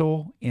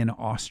castle in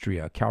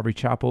Austria. Calvary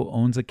Chapel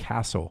owns a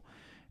castle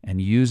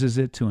and uses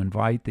it to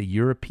invite the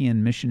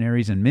European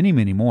missionaries and many,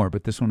 many more,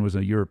 but this one was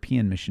a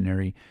European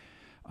missionary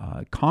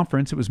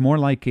conference. It was more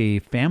like a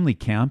family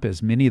camp,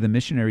 as many of the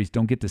missionaries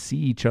don't get to see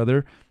each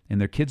other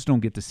and their kids don't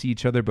get to see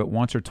each other but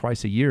once or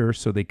twice a year.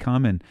 So they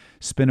come and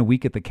spend a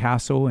week at the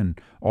castle, and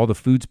all the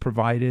food's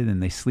provided,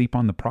 and they sleep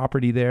on the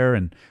property there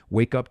and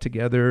wake up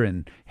together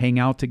and hang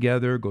out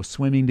together, go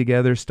swimming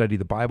together, study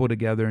the Bible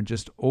together, and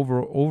just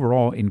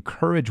overall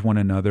encourage one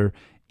another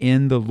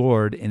in the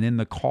Lord and in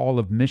the call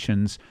of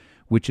missions,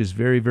 which is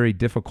very, very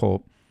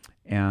difficult.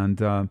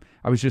 And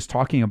I was just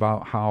talking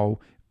about how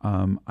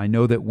I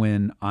know that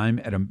when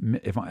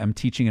if I'm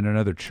teaching at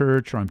another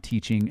church or I'm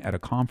teaching at a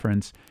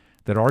conference,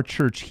 that our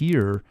church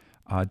here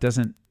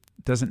doesn't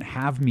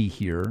have me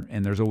here,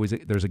 and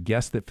there's a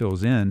guest that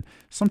fills in.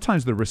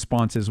 Sometimes the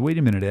response is, "Wait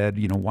a minute, Ed,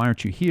 why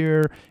aren't you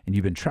here? And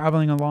you've been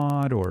traveling a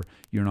lot, or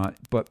you're not."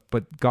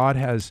 But God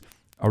has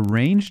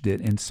arranged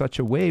it in such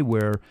a way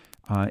where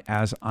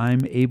as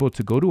I'm able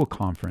to go to a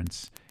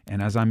conference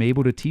and as I'm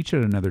able to teach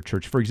at another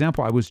church. For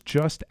example, I was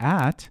just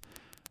at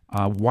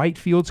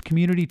Whitefields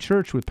Community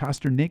Church with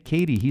Pastor Nick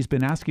Cady. He's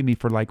been asking me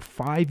for like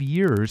 5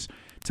 years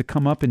to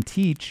come up and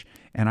teach,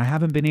 and I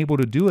haven't been able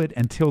to do it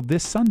until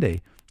this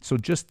Sunday. So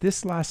just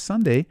this last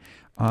Sunday,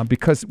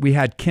 because we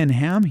had Ken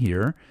Ham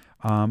here,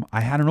 I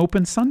had an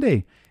open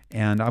Sunday,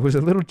 and I was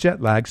a little jet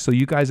lagged. So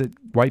you guys at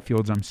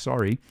Whitefields, I'm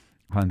sorry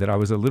that I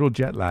was a little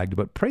jet lagged,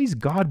 but praise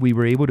God we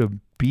were able to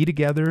be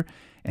together,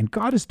 and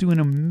God is doing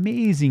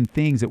amazing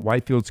things at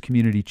Whitefields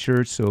Community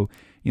Church. So,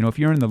 if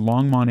you're in the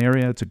Longmont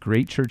area, it's a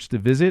great church to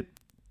visit.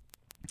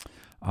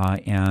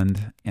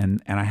 And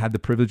I had the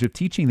privilege of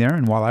teaching there.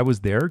 And while I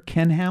was there,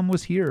 Ken Ham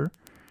was here.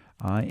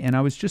 And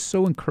I was just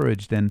so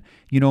encouraged. And,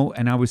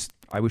 and I was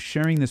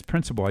sharing this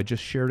principle. I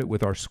just shared it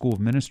with our School of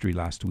Ministry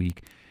last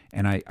week.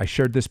 And I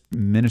shared this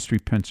ministry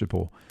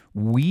principle.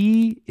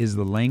 We is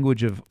the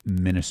language of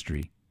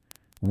ministry.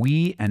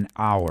 We and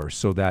our,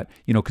 so that,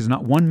 because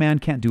not one man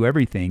can't do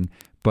everything,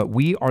 but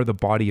we are the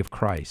body of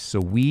Christ. So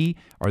we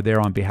are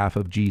there on behalf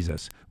of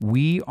Jesus.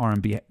 We are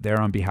there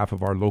on behalf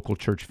of our local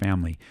church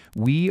family.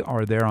 We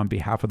are there on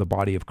behalf of the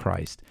body of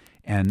Christ.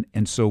 And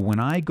so when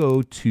I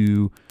go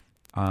to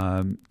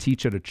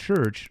teach at a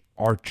church,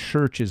 our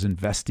church is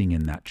investing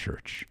in that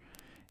church.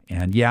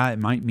 And yeah, it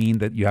might mean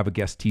that you have a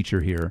guest teacher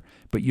here,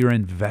 but you're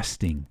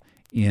investing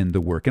in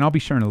the work. And I'll be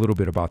sharing a little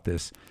bit about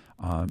this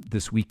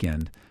this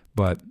weekend.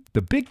 But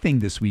the big thing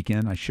this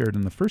weekend, I shared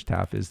in the first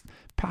half, is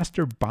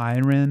Pastor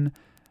Byron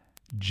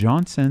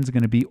Johnson's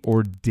going to be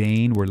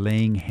ordained. We're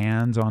laying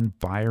hands on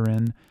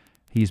Byron.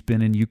 He's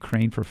been in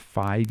Ukraine for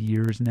 5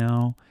 years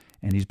now,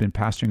 and he's been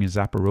pastoring in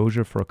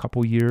Zaporozhye for a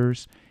couple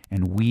years.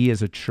 And we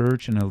as a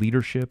church and a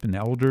leadership and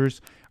elders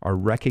are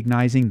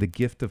recognizing the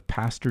gift of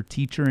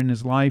pastor-teacher in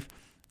his life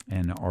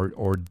and are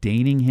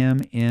ordaining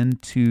him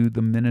into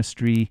the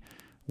ministry.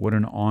 What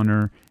an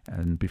honor.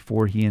 And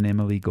before he and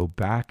Emily go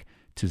back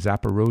to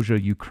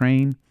Zaporozhye,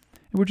 Ukraine,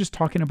 and we're just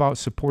talking about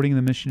supporting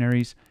the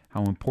missionaries,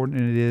 how important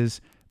it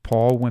is.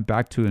 Paul went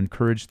back to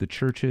encourage the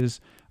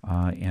churches,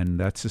 and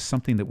that's just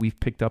something that we've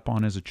picked up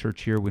on as a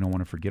church here. We don't want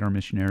to forget our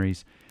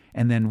missionaries.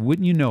 And then,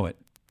 wouldn't you know it,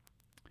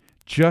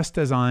 just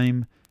as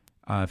I'm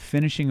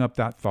finishing up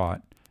that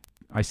thought,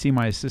 I see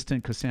my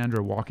assistant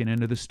Cassandra walking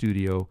into the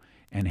studio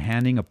and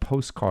handing a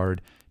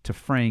postcard to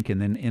Frank, and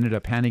then ended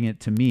up handing it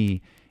to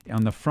me.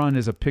 On the front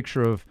is a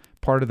picture of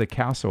part of the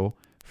castle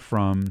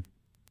from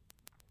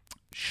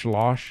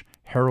Schloss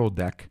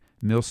Heroldeck,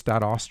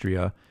 Millstadt,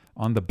 Austria.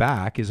 On the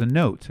back is a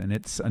note, and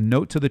it's a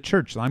note to the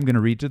church. I'm going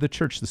to read to the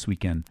church this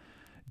weekend.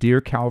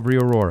 Dear Calvary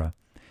Aurora,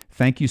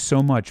 thank you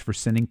so much for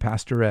sending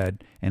Pastor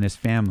Ed and his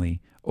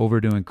family over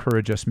to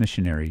encourage us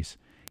missionaries.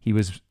 He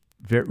was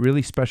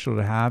really special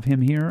to have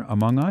him here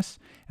among us,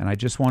 and I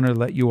just want to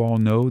let you all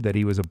know that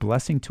he was a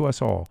blessing to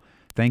us all.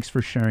 Thanks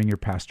for sharing your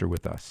pastor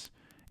with us.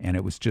 And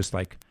it was just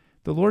like,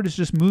 the Lord is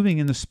just moving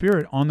in the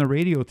Spirit on the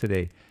radio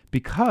today,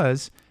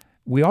 because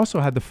we also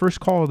had the first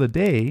call of the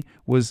day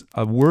was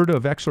a word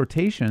of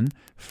exhortation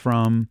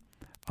from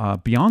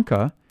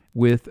Bianca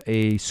with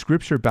a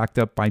scripture backed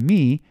up by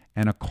me,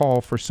 and a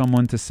call for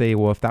someone to say,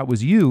 well, if that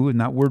was you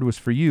and that word was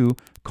for you,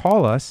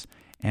 call us.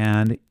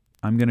 And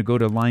I'm going to go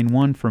to line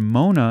 1 for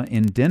Mona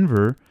in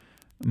Denver.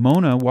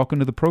 Mona, welcome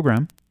to the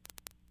program.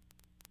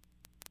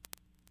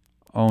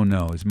 Oh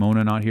no, is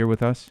Mona not here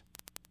with us?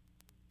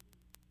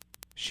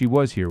 She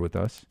was here with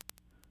us.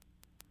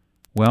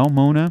 Well,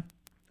 Mona,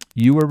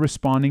 you were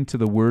responding to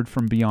the word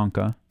from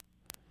Bianca,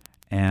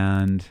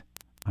 and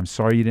I'm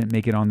sorry you didn't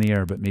make it on the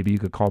air, but maybe you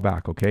could call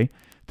back, okay?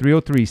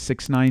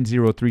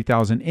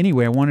 303-690-3000.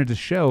 Anyway, I wanted to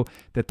show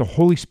that the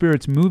Holy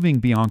Spirit's moving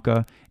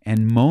Bianca,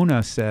 and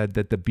Mona said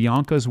that the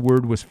Bianca's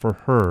word was for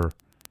her.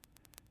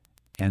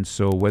 And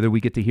so whether we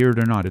get to hear it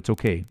or not, it's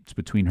okay. It's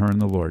between her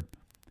and the Lord.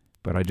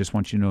 But I just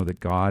want you to know that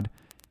God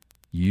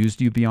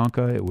used you,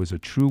 Bianca. It was a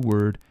true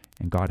word,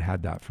 and God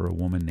had that for a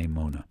woman named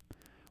Mona.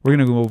 We're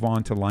going to move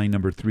on to line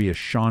number 3 is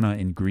Shauna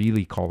in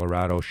Greeley,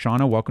 Colorado.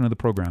 Shauna, welcome to the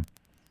program.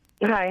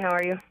 Hi, how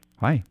are you?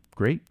 Hi,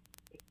 great.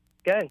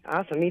 Good,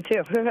 awesome, me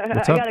too.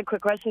 What's I up? got a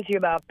quick question to you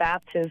about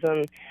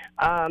baptism.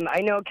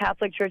 I know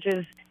Catholic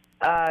churches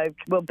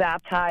will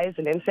baptize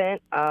an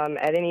infant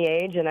at any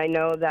age, and I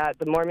know that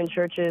the Mormon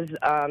churches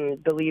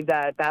believe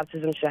that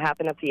baptism should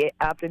happen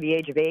after the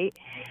age of 8,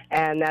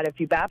 and that if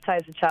you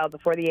baptize a child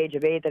before the age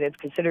of 8, that it's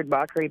considered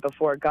mockery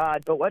before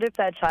God. But what if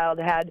that child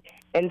had,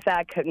 in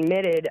fact,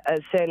 committed a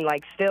sin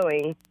like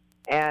stealing,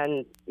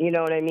 and, you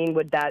know what I mean,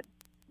 would that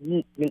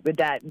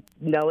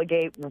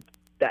negate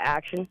the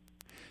action?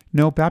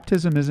 No,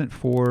 baptism isn't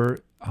for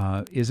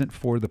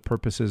the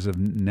purposes of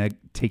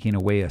taking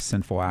away a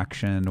sinful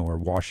action or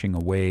washing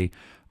away.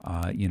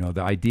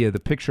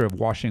 The picture of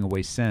washing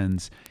away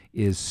sins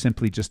is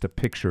simply just a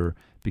picture,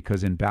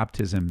 because in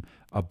baptism,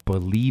 a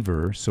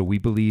believer, so we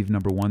believe,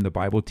 number one, the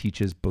Bible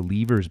teaches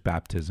believers'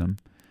 baptism,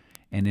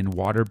 and in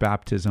water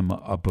baptism,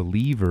 a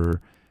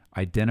believer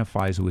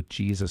identifies with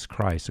Jesus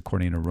Christ,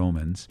 according to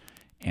Romans,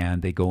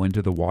 and they go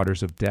into the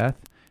waters of death.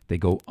 They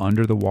go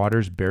under the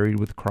waters, buried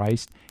with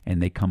Christ,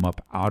 and they come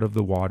up out of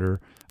the water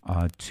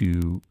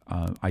to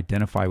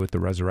identify with the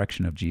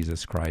resurrection of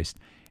Jesus Christ.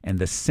 And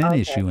the sin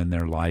issue in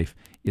their life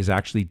is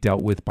actually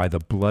dealt with by the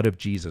blood of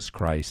Jesus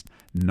Christ,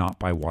 not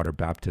by water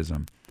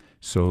baptism.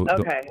 So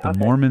the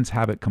Mormons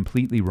have it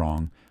completely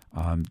wrong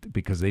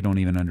because they don't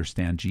even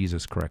understand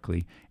Jesus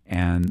correctly.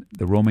 And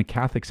the Roman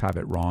Catholics have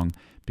it wrong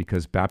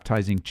because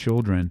baptizing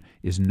children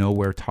is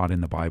nowhere taught in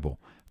the Bible.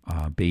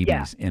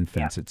 Babies,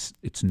 infants.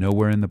 It's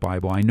nowhere in the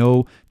Bible. I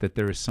know that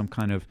there is some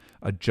kind of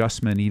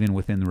adjustment even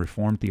within the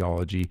Reformed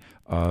theology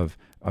of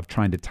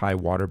trying to tie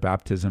water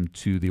baptism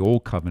to the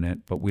Old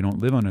Covenant, but we don't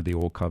live under the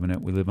Old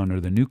Covenant. We live under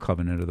the New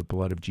Covenant of the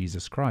blood of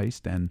Jesus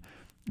Christ. And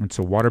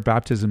so water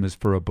baptism is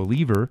for a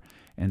believer.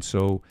 And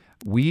so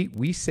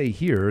we say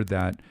here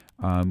that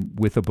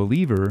with a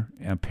believer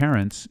and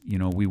parents,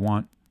 we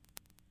want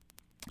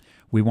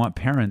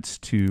parents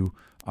to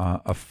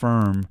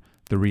affirm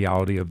the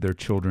reality of their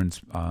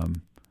children's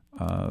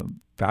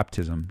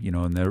baptism,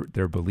 and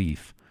their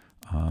belief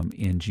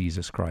in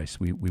Jesus Christ.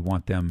 We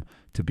want them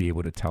to be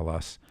able to tell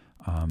us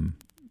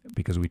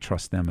because we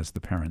trust them as the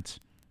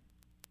parents.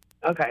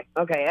 Okay.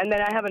 And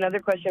then I have another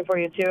question for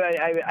you, too.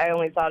 I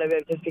only thought of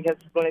it just because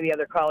one of the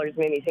other callers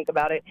made me think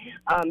about it.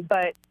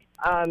 But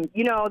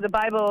the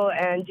Bible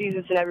and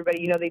Jesus and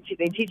everybody,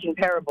 they teach in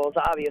parables,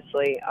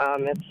 obviously.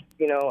 It's,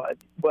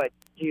 what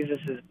Jesus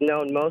is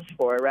known most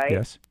for, right?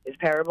 Yes. Is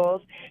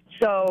parables.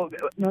 So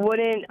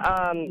wouldn't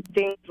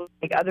things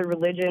like other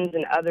religions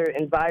and other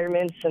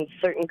environments, and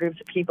certain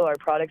groups of people are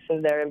products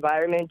of their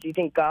environment, do you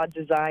think God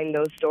designed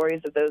those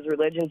stories of those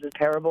religions as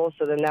parables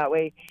so then that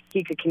way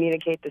he could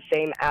communicate the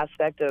same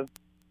aspect of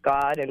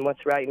God and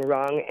what's right and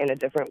wrong in a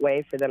different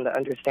way for them to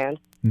understand?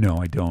 No,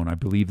 I don't. I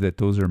believe that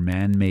those are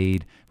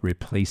man-made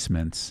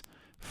replacements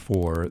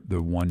for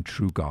the one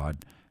true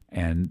God.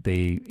 And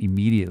they're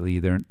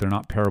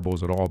not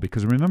parables at all.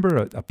 Because remember,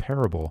 a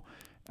parable,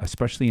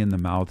 especially in the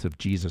mouth of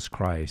Jesus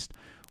Christ,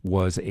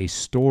 was a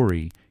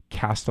story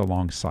cast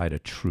alongside a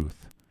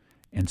truth.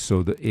 And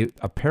so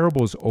a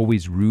parable is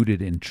always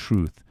rooted in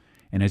truth.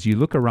 And as you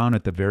look around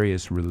at the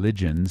various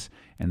religions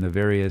and the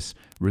various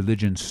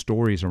religion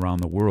stories around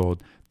the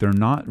world, they're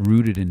not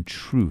rooted in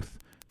truth.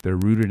 They're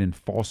rooted in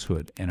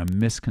falsehood and a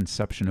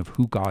misconception of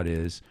who God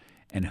is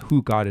and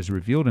who God has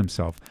revealed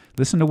himself.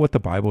 Listen to what the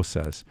Bible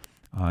says.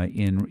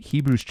 In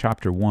Hebrews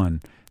chapter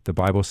 1, the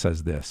Bible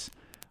says this,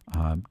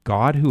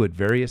 God, who at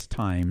various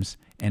times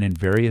and in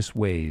various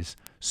ways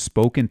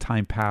spoke in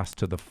time past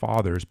to the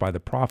fathers by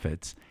the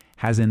prophets,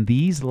 has in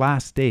these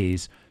last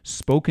days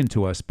spoken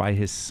to us by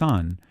his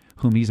Son,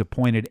 whom he's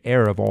appointed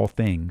heir of all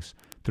things,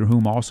 through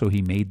whom also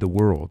he made the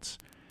worlds.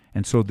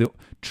 And so the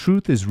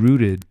truth is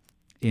rooted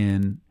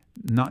in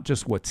not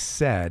just what's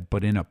said,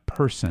 but in a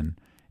person,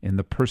 in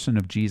the person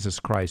of Jesus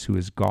Christ, who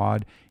is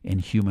God in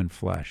human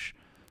flesh.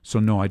 So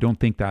no, I don't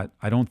think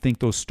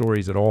those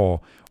stories at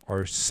all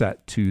are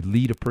set to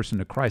lead a person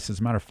to Christ. As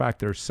a matter of fact,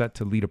 they're set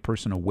to lead a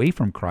person away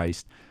from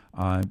Christ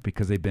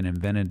because they've been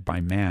invented by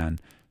man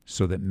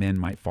so that men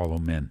might follow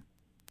men.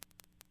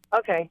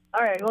 Okay.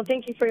 All right. Well,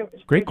 thank you for your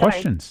Great time.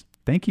 questions.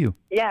 Thank you.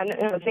 Yeah,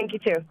 no, thank you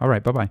too. All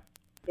right, bye-bye.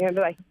 Yeah,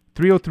 bye-bye.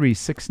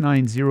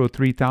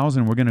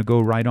 303-690-3000. We're going to go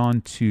right on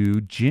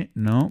to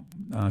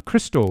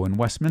Crystal in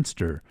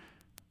Westminster.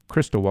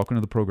 Crystal, welcome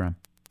to the program.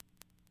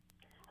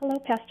 Hello,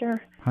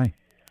 Pastor. Hi.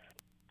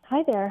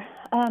 Hi there.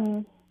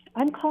 I'm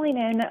calling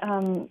in.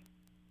 I'm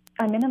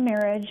in a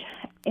marriage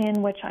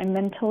in which I'm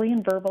mentally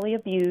and verbally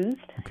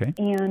abused. Okay.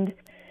 And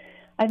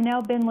I've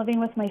now been living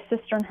with my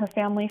sister and her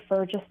family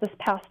for just this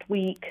past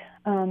week.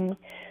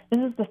 This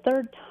is the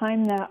third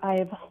time that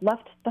I've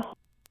left the home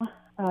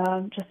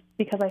just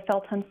because I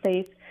felt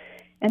unsafe.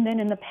 And then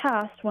in the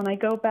past, when I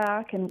go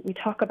back and we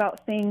talk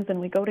about things and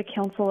we go to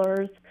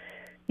counselors,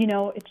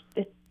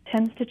 it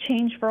tends to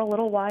change for a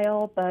little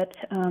while, but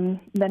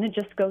then it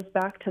just goes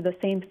back to the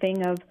same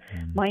thing of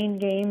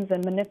mind games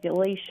and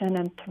manipulation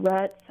and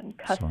threats and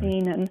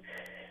cussing. Sorry.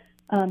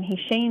 And he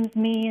shames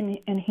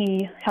me, and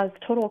he has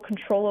total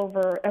control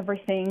over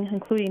everything,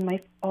 including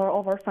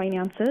all of our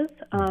finances.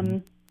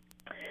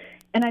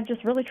 And I've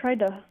just really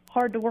tried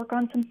hard to work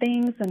on some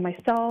things and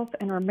myself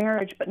and our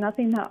marriage, but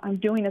nothing that I'm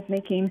doing is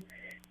making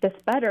this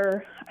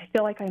better, I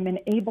feel like I'm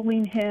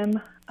enabling him,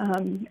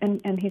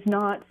 and he's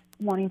not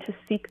wanting to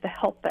seek the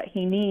help that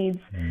he needs.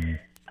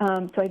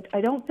 So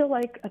I don't feel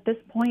like at this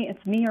point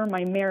it's me or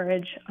my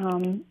marriage,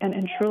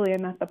 and truly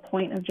I'm at the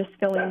point of just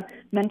feeling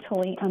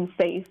mentally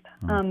unsafe.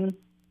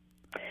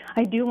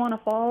 I do want to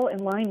fall in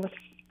line with,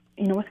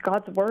 with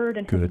God's word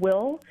and His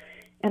will,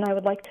 and I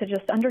would like to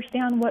just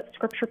understand what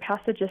Scripture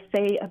passages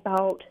say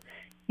about,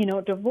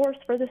 divorce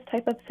for this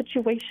type of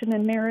situation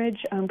in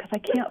marriage, because I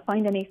can't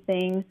find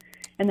anything.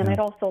 And then I'd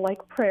also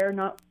like prayer,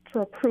 not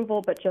for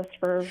approval, but just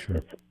for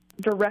His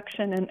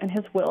direction and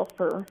His will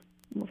for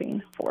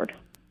moving forward.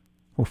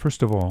 Well,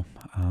 first of all,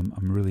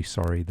 I'm really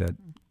sorry that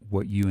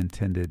what you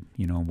intended,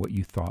 what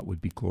you thought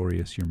would be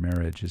glorious, your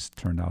marriage, has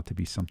turned out to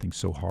be something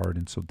so hard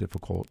and so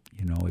difficult.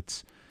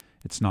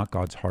 It's not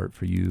God's heart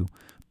for you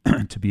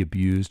to be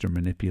abused or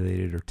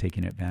manipulated or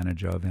taken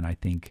advantage of. And I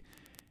think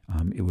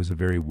it was a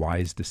very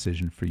wise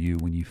decision for you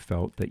when you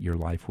felt that your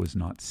life was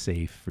not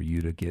safe for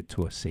you to get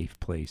to a safe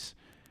place.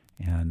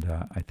 And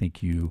I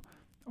think you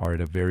are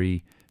at a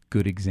very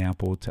good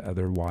example to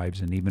other wives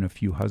and even a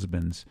few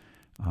husbands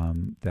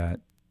that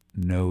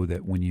know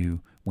that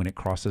when it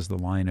crosses the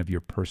line of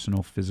your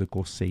personal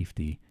physical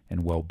safety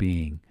and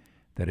well-being,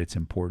 that it's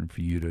important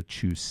for you to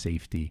choose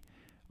safety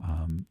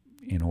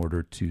in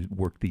order to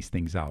work these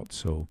things out.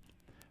 So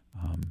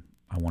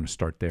I want to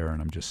start there,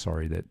 and I'm just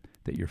sorry that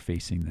you're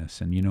facing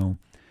this. And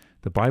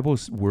the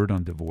Bible's word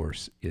on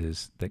divorce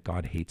is that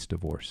God hates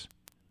divorce,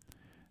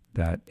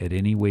 that at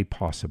any way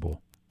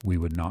possible we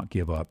would not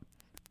give up.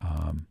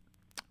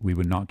 We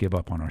would not give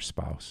up on our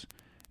spouse.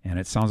 And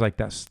it sounds like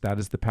that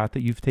is the path that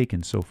you've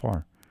taken so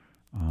far.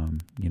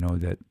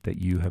 That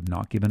you have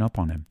not given up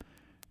on him,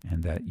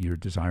 and that you're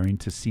desiring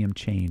to see him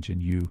change,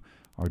 and you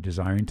are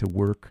desiring to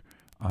work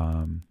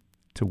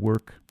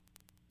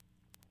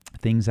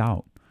things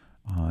out.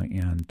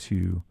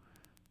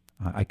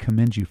 I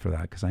commend you for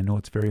that, because I know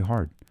it's very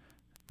hard.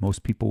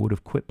 Most people would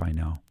have quit by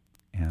now,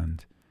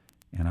 and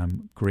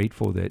I'm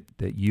grateful that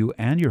you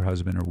and your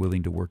husband are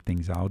willing to work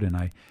things out, and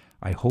I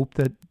hope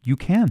that you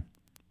can.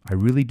 I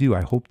really do.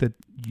 I hope that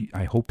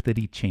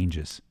he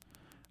changes.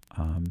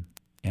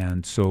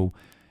 And so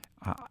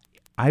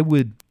I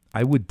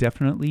would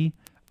definitely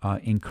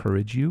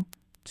encourage you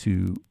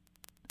to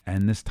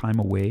end this time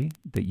away,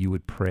 that you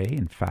would pray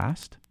and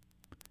fast.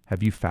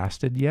 Have you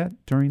fasted yet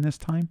during this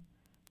time?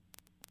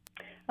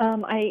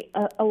 A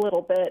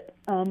little bit.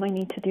 I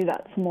need to do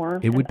that some more.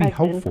 It would be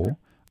helpful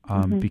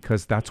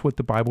because that's what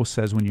the Bible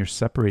says when you're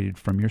separated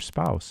from your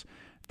spouse,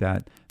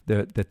 that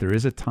there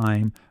is a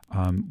time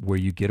where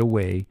you get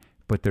away,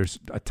 but there's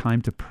a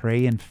time to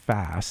pray and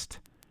fast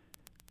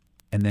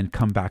and then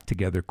come back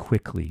together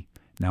quickly.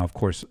 Now, of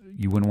course,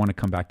 you wouldn't want to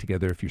come back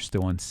together if you're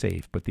still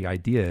unsafe, but the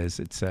idea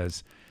is, it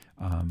says,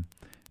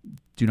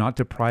 do not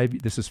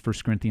deprive, this is 1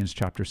 Corinthians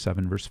chapter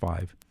 7, verse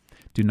 5,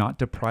 do not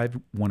deprive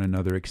one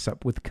another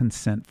except with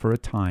consent for a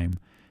time,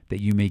 that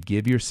you may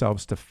give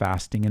yourselves to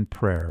fasting and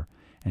prayer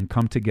and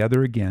come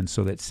together again,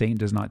 so that Satan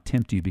does not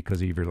tempt you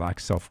because of your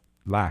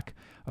lack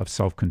of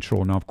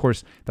self-control. Now, of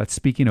course, that's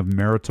speaking of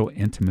marital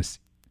intimacy,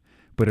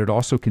 but it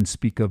also can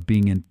speak of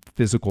being in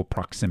physical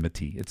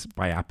proximity. It's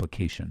by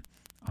application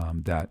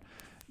that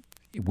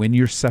when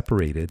you're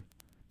separated,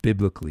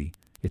 biblically,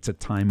 it's a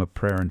time of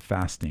prayer and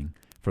fasting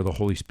for the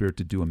Holy Spirit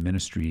to do a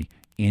ministry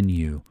in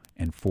you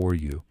and for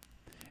you.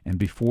 And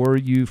before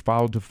you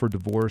file for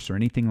divorce or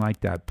anything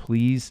like that,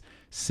 please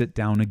sit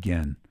down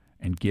again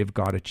and give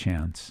God a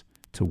chance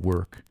to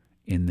work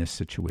in this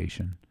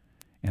situation.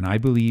 And I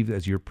believe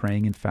as you're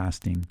praying and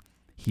fasting,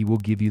 He will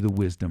give you the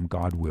wisdom,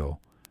 God will,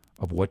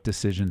 of what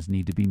decisions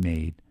need to be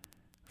made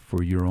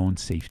for your own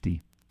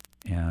safety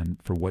and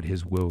for what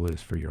His will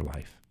is for your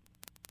life.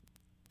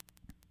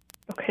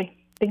 Okay.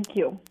 Thank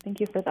you. Thank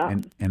you for that.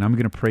 And I'm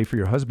going to pray for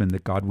your husband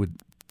that God would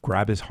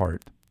grab his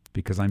heart,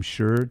 because I'm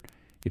sure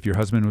if your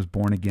husband was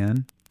born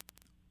again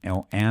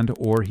and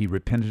or he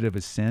repented of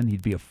his sin,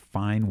 he'd be a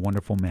fine,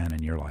 wonderful man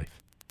in your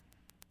life.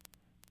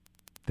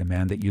 The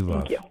man that you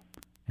love. Thank you.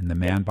 And the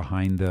man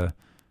behind the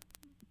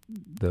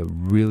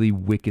really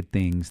wicked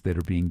things that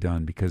are being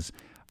done, because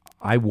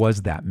I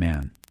was that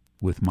man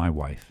with my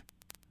wife,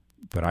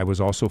 but I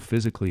was also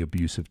physically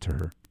abusive to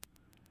her.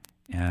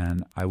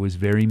 And I was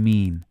very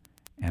mean,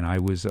 and I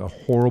was a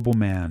horrible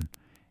man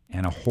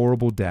and a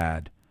horrible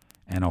dad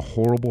and a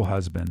horrible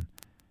husband.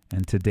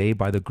 And today,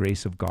 by the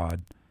grace of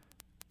God,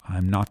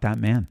 I'm not that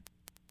man.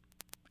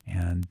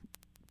 And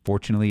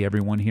fortunately,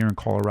 everyone here in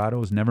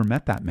Colorado has never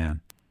met that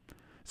man.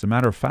 As a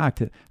matter of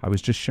fact, I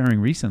was just sharing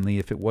recently,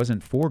 if it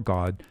wasn't for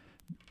God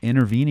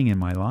intervening in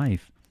my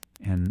life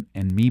and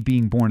me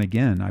being born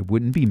again, I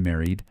wouldn't be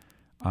married.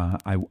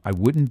 I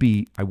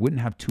wouldn't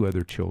have two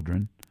other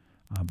children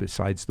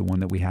besides the one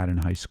that we had in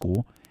high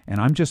school. And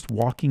I'm just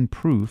walking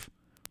proof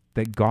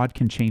that God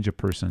can change a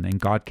person, and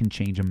God can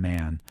change a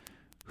man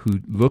who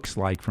looks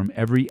like, from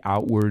every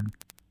outward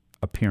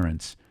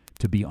appearance,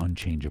 to be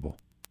unchangeable.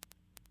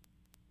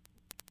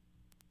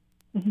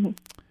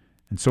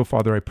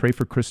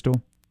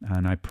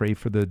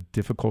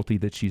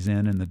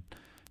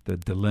 the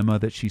dilemma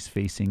that she's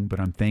facing, but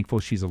I'm thankful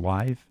she's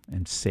alive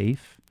and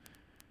safe.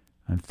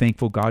 I'm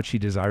thankful, God, she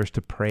desires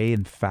to pray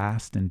and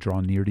fast and draw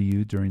near to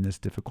you during this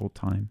difficult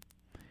time.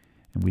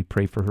 And we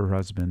pray for her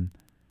husband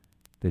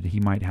that he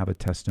might have a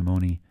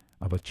testimony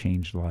of a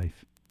changed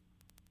life.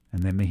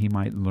 And then he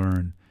might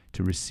learn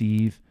to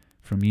receive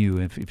from you.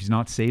 If he's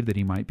not saved, that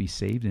he might be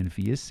saved. And if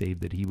he is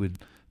saved, that he would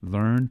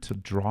learn to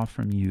draw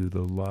from you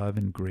the love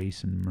and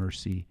grace and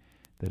mercy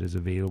that is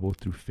available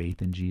through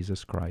faith in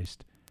Jesus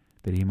Christ.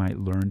 That he might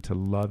learn to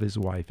love his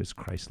wife as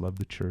Christ loved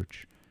the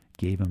church,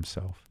 gave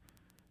himself.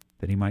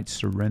 That he might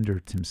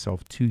surrender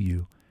himself to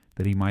you,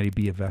 that he might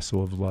be a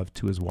vessel of love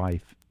to his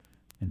wife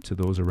and to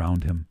those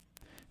around him.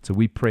 So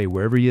we pray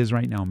wherever he is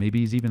right now, maybe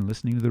he's even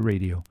listening to the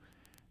radio,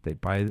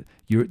 that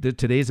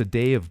today is a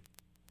day of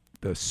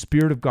the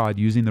Spirit of God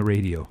using the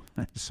radio.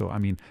 So, I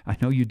mean, I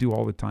know you do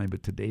all the time,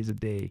 but today's a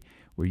day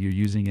where you're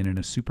using it in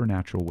a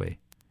supernatural way.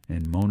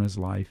 In Mona's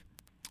life,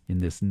 in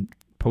this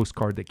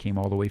postcard that came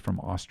all the way from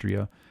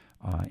Austria,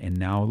 and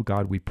now,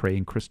 God, we pray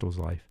in Crystal's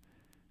life,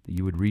 that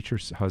you would reach her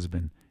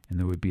husband, and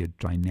there would be a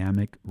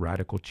dynamic,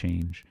 radical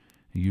change.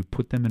 And you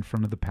put them in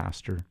front of the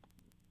pastor,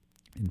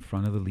 in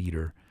front of the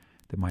leader,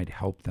 that might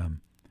help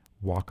them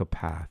walk a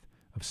path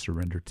of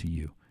surrender to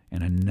you.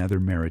 And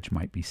another marriage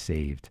might be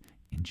saved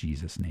in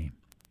Jesus' name.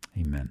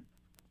 Amen.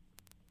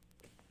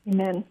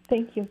 Amen.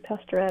 Thank you,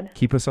 Pastor Ed.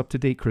 Keep us up to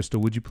date, Crystal,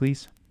 would you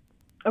please?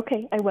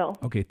 Okay, I will.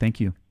 Okay,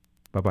 thank you.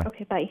 Bye-bye.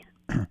 Okay, bye.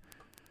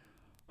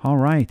 All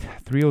right,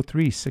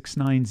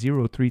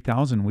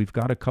 303-690-3000. We've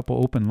got a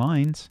couple open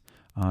lines.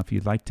 If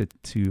you'd like to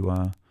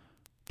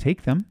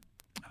take them,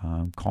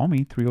 call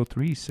me,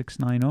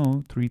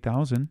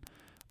 303-690-3000.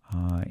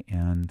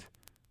 And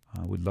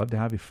we'd love to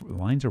have you.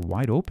 Lines are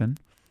wide open.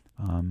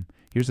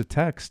 Here's a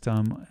text.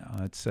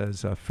 It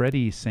says,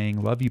 Freddie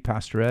saying, love you,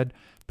 Pastor Ed.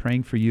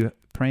 Praying for you.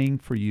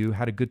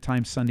 Had a good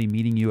time Sunday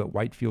meeting you at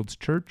Whitefields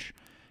Church,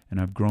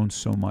 and I've grown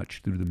so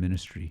much through the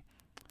ministry.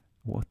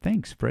 Well,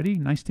 thanks, Freddie.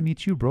 Nice to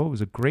meet you, bro. It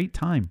was a great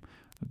time.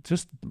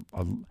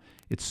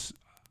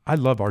 I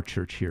love our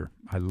church here.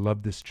 I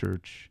love this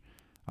church.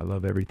 I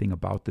love everything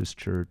about this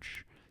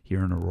church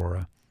here in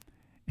Aurora.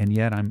 And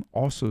yet I'm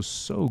also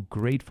so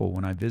grateful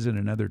when I visit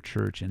another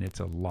church and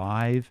it's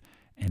alive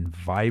and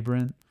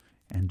vibrant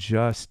and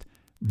just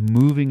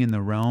moving in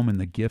the realm and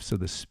the gifts of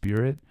the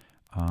Spirit.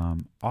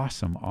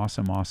 Awesome.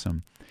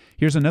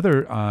 Here is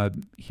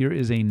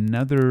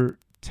another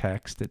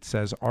text that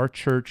says, our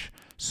church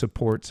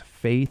supports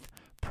faith,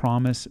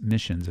 promise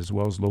missions, as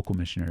well as local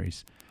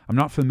missionaries. I'm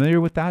not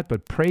familiar with that,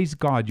 but praise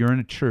God, you're in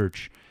a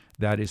church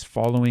that is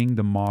following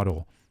the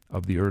model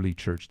of the early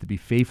church, to be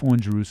faithful in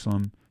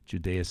Jerusalem,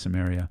 Judea,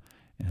 Samaria,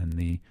 and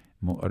the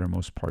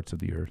uttermost parts of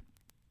the earth.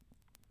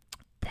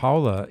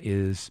 Paula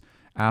is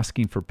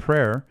asking for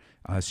prayer.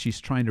 She's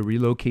trying to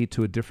relocate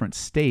to a different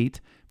state,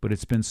 but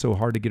it's been so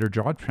hard to get her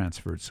job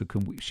transferred. So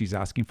she's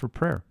asking for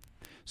prayer.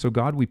 So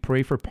God, we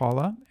pray for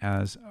Paula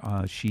as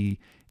she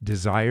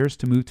desires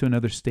to move to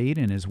another state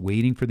and is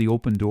waiting for the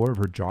open door of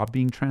her job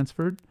being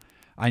transferred.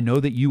 I know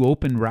that you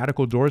open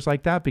radical doors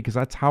like that because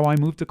that's how I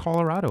moved to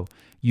Colorado.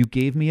 You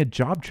gave me a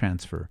job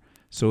transfer.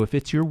 So if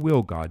it's your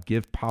will, God,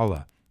 give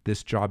Paula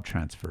this job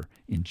transfer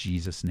in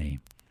Jesus'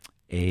 name.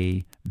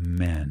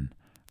 Amen.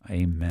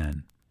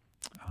 Amen.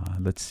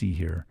 Let's see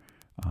here.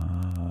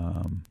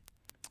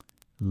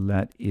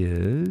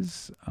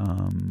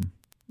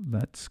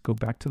 Let's go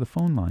back to the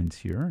phone lines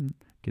here and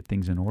get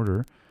things in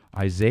order.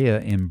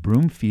 Isaiah in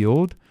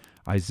Broomfield.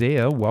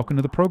 Isaiah, welcome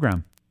to the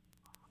program.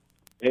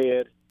 Hey,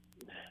 Ed.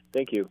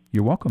 Thank you.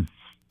 You're welcome.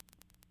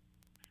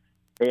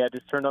 Hey, I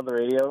just turned on the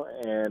radio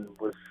and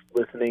was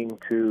listening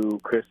to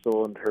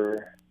Crystal and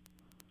her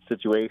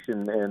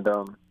situation. And,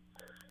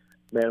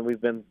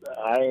 man,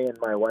 I and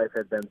my wife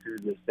have been through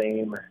the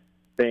same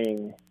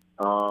thing.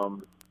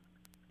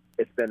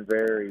 It's been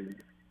very,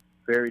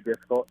 very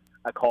difficult.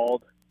 I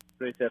called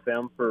Grace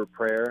FM for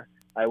prayer.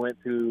 I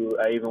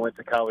even went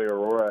to Calvary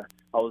Aurora.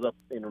 I was up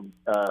in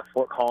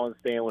Fort Collins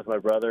staying with my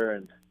brother,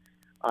 and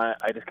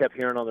I just kept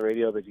hearing on the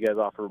radio that you guys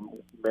offer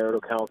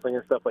marital counseling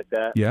and stuff like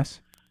that.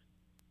 Yes.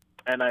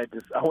 And I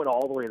went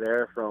all the way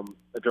there I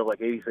drove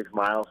like 86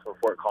 miles from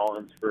Fort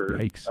Collins for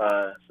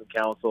some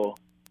counsel.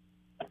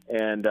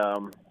 And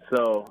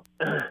so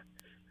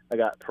I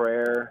got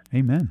prayer.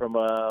 Amen. From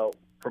a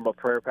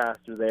prayer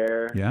pastor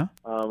there. Yeah.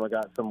 I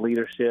got some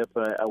leadership.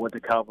 I went to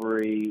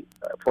Calvary,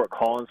 Fort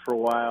Collins for a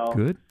while.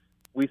 Good.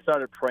 We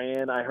started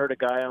praying. I heard a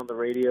guy on the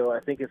radio. I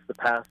think it's the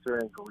pastor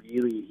in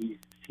Greeley.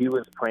 He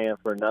was praying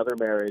for another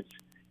marriage.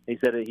 He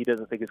said that he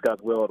doesn't think it's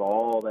God's will at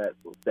all that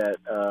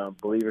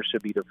believers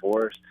should be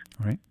divorced.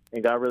 Right.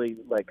 And God really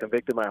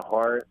convicted my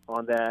heart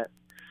on that,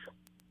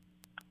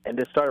 and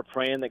just started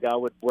praying that God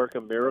would work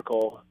a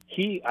miracle.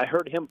 I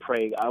heard him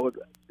pray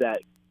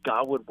that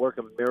God would work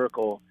a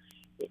miracle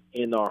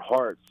in our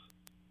hearts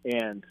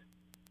and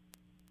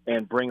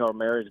bring our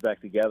marriage back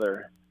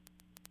together.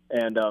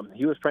 And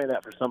he was praying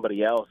that for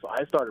somebody else. So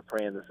I started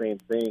praying the same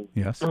thing.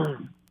 Yes.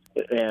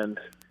 And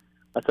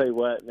I'll tell you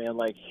what, man,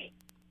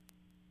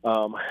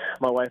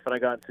 my wife and I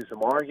got into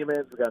some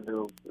arguments. We got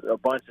into a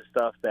bunch of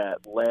stuff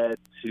that led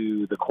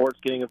to the courts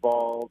getting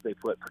involved. They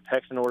put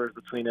protection orders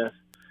between us.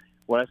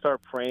 When I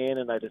started praying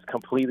and I just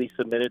completely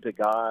submitted to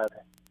God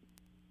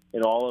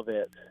in all of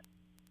it,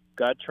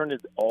 God turned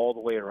it all the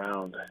way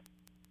around.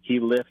 He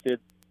lifted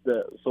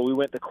so we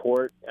went to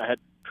court. I had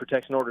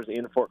protection orders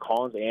in Fort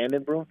Collins and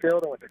in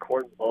Broomfield. I went to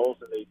court in both,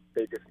 and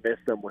they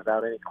dismissed them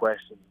without any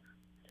questions.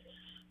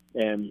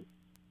 And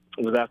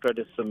it was after I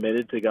just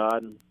submitted to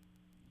God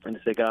and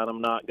to say, God,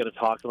 I'm not going to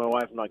talk to my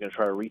wife. I'm not going to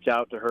try to reach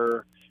out to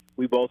her.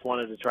 We both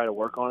wanted to try to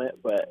work on it,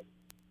 but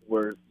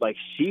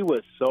she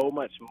was so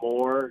much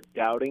more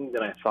doubting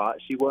than I thought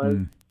she was.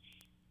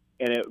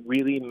 And it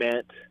really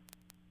meant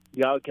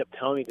God kept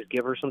telling me, just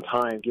give her some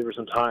time, give her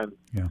some time.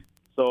 Yeah.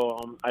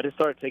 So I just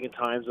started taking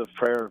times of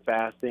prayer and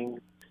fasting.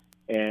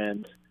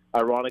 And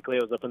ironically, I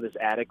was up in this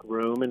attic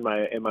room in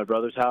my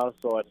brother's house,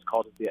 so I just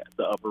called it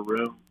the upper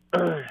room.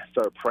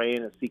 Started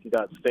praying and seeking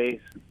God's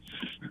face.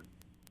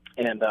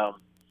 And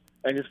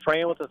just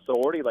praying with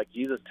authority like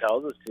Jesus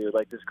tells us to,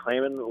 like just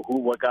claiming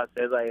what God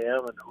says I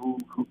am and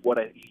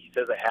He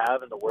says I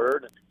have in the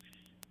Word. And,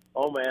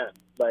 oh, man,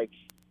 like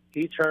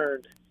He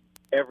turned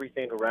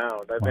everything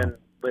around. I've been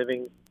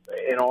living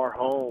in our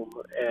home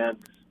and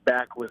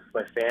back with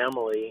my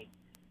family,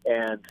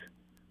 and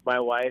my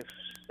wife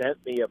sent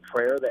me a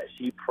prayer that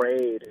she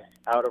prayed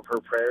out of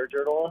her prayer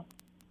journal,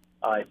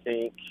 I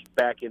think,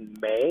 back in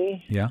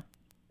May. Yeah.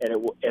 And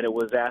it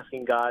was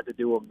asking God to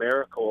do a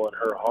miracle in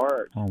her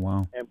heart. Oh,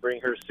 wow. And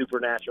bring her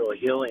supernatural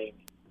healing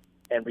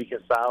and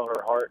reconcile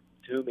her heart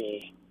to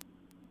me.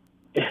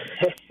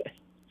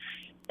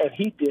 And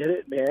He did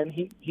it, man.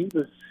 He's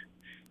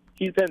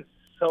been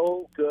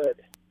so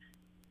good.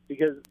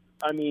 Because,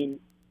 I mean,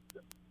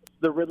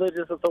 the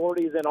religious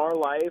authorities in our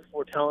life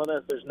were telling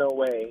us there's no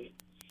way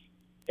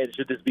it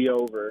should just be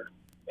over.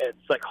 And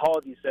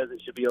psychology says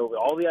it should be over.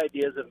 All the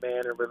ideas of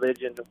man and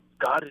religion,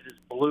 God just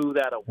blew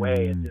that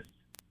away and just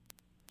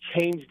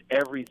changed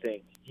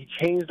everything. He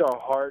changed our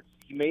hearts.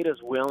 He made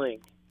us willing.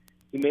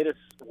 He made us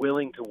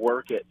willing to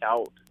work it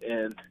out.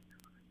 And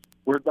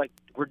we're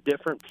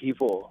different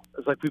people.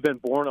 It's like we've been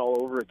born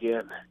all over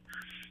again.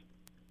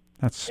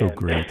 That's so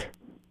great.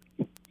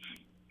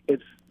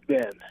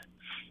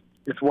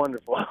 It's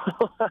wonderful.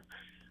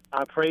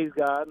 I praise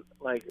God.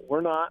 Like,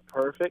 we're not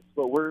perfect,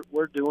 but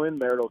we're doing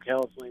marital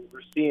counseling.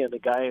 We're seeing the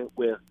guy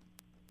with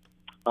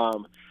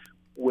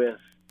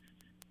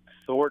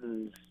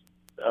Thornton's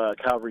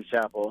Calvary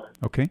Chapel.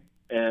 Okay.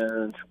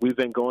 And we've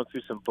been going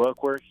through some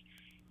book work.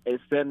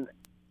 It's been,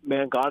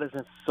 man, God has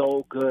been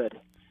so good.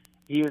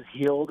 He has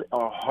healed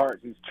our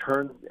hearts. He's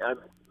turned,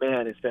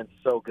 man, it's been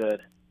so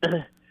good.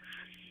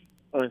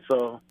 And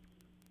so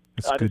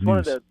I just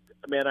wanted to,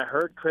 man, I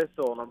heard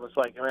Crystal, and I'm just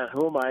like, man,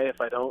 who am I if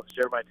I don't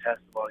share my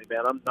testimony,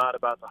 man? I'm not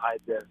about to hide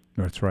this.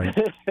 That's right.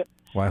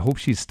 Well, I hope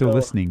she's still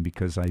listening,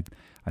 because I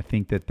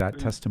think that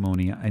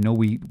testimony, I know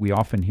we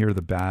often hear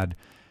the bad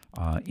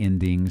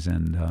endings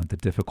and the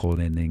difficult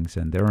endings,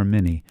 and there are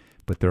many,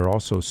 but there are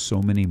also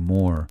so many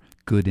more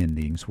good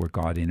endings where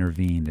God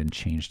intervened and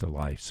changed a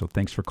life. So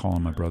thanks for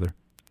calling, my brother.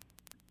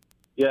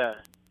 Yeah,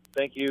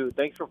 thank you.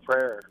 Thanks for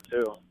prayer,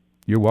 too.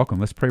 You're welcome.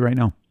 Let's pray right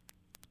now.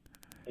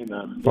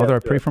 Amen. Father, I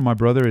pray for my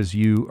brother as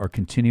you are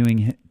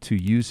continuing to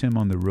use him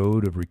on the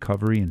road of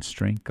recovery and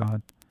strength,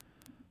 God.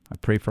 I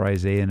pray for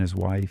Isaiah and his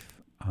wife,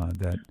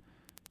 that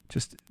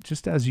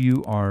just as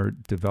you are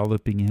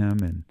developing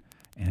him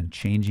and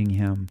changing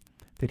him,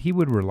 that he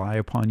would rely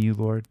upon you,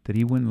 Lord, that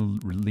he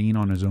wouldn't lean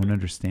on his own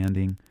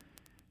understanding,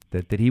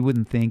 that he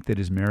wouldn't think that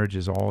his marriage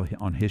is all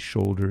on his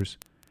shoulders,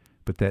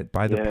 but that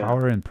by the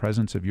power and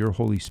presence of your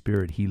Holy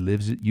Spirit, you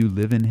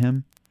live in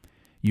him,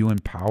 you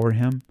empower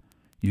him,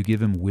 you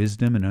give him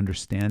wisdom and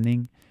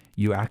understanding.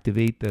 You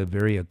activate the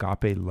very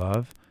agape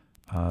love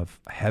of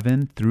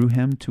heaven through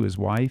him to his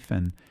wife.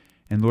 And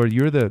Lord,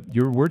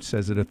 your word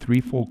says that a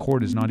threefold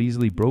cord is not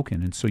easily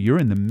broken. And so you're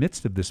in the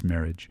midst of this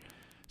marriage.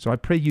 So I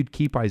pray you'd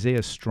keep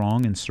Isaiah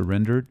strong and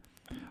surrendered.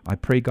 I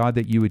pray, God,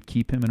 that you would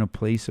keep him in a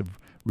place of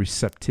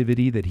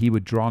receptivity, that he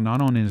would draw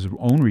not on his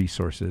own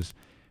resources,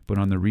 but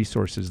on the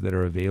resources that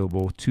are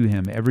available to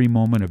him every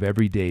moment of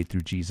every day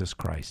through Jesus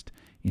Christ.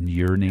 In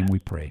your name we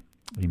pray.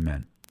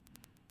 Amen.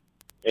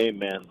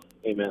 Amen.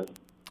 Amen.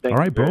 All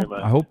right, bro.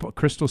 I hope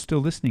Crystal's still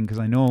listening, because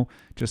I know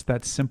just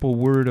that simple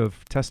word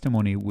of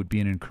testimony would be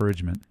an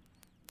encouragement.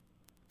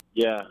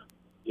 Yeah.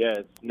 Yeah,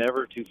 it's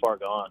never too far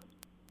gone.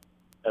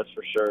 That's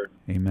for sure.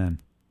 Amen.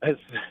 I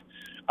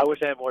wish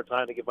I had more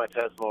time to give my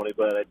testimony,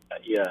 but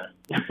yeah.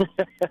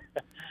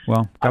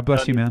 Well, God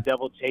bless you, man. The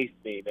devil chased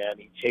me, man.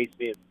 He chased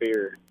me in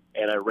fear,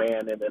 and I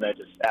ran, and then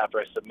after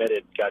I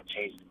submitted, God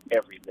changed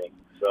everything.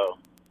 So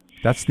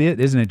that's it,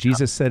 isn't it?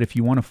 Jesus said, if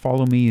you want to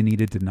follow me, you need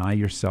to deny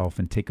yourself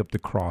and take up the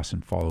cross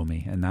and follow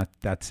me. And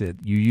that's it.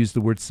 You use the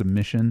word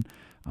submission,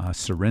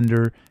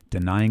 surrender,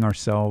 denying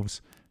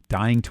ourselves,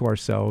 dying to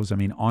ourselves. I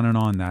mean, on and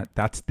on.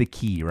 That's the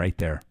key right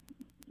there.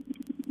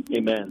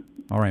 Amen.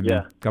 All right,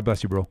 man. God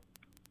bless you, bro.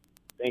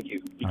 Thank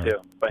you. You All too.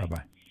 Right.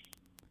 Bye.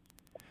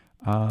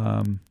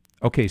 Bye-bye.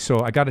 Okay, so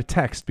I got a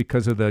text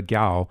because of the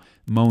gal,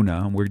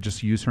 Mona, and we'll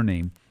just use her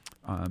name.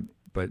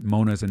 But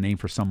Mona is a name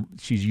for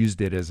she's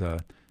used it as a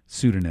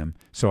pseudonym.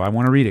 So I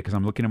want to read it because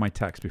I'm looking at my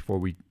text before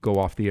we go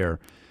off the air.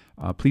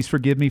 Please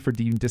forgive me for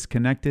being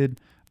disconnected.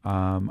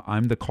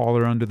 I'm the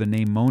caller under the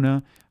name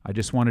Mona. I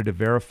just wanted to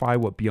verify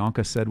what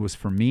Bianca said was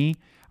for me.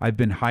 I've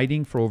been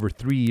hiding for over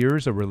 3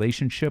 years a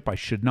relationship I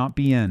should not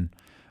be in.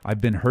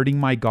 I've been hurting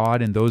my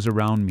God and those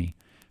around me.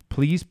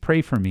 Please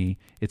pray for me.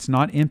 It's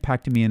not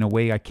impacting me in a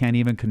way I can't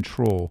even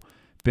control.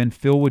 Been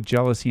filled with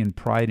jealousy and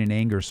pride and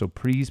anger, so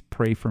please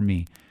pray for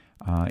me.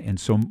 And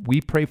so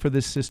we pray for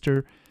this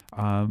sister.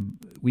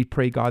 We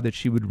pray, God, that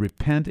she would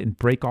repent and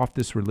break off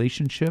this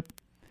relationship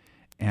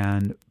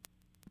and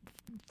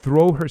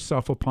throw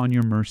herself upon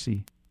your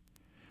mercy.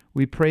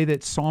 We pray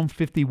that Psalm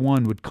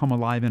 51 would come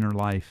alive in her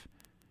life,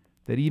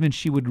 that even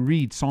she would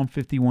read Psalm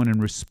 51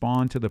 and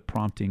respond to the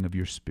prompting of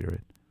your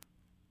Spirit.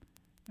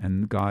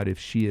 And God, if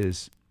she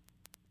is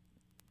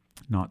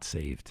not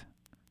saved,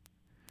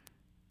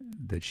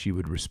 that she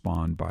would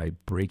respond by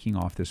breaking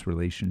off this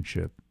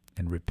relationship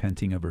and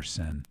repenting of her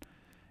sin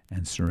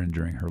and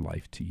surrendering her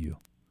life to you.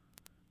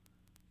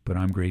 But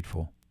I'm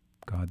grateful,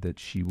 God, that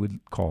she would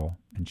call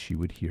and she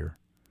would hear,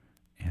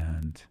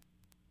 and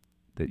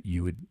that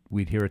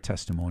we'd hear a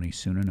testimony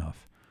soon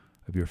enough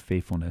of your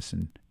faithfulness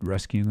in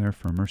rescuing her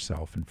from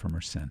herself and from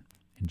her sin.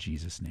 In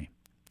Jesus' name,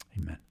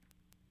 amen.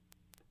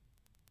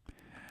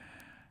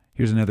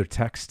 Here's another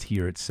text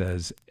here. It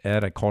says,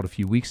 Ed, I called a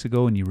few weeks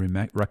ago and you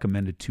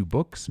recommended 2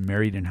 books,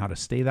 Married and How to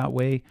Stay That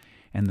Way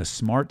and The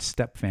Smart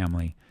Step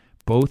Family.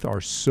 Both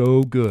are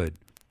so good,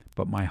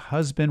 but my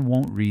husband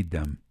won't read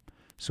them.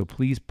 So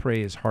please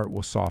pray his heart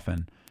will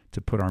soften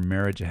to put our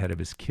marriage ahead of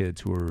his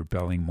kids who are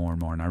rebelling more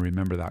and more. And I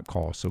remember that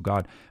call. So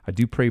God, I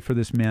do pray for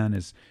this man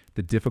as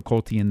the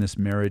difficulty in this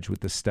marriage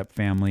with the step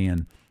family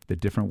and the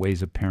different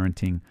ways of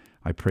parenting.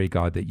 I pray,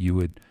 God, that you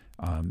would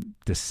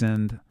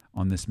descend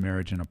on this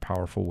marriage in a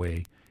powerful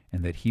way,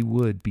 and that he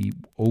would be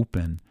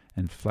open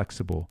and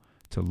flexible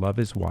to love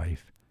his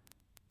wife,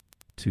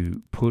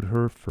 to put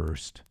her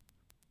first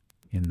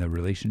in the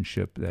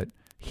relationship that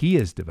he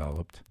has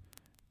developed,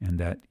 and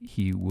that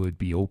he would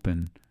be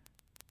open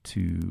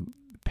to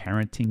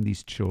parenting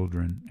these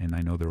children, and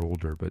I know they're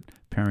older, but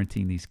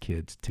parenting these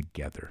kids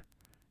together.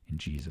 In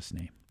Jesus'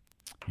 name,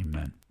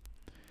 amen.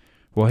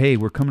 Well, hey,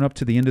 we're coming up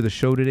to the end of the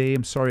show today.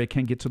 I'm sorry I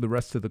can't get to the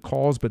rest of the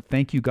calls, but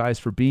thank you guys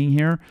for being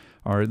here,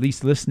 or at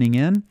least listening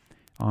in.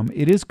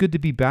 It is good to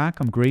be back.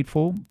 I'm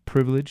grateful,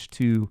 privileged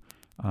to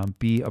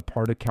be a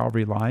part of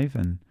Calvary Live,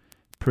 and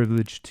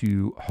privileged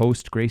to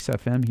host Grace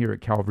FM here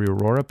at Calvary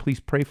Aurora. Please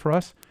pray for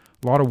us.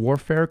 A lot of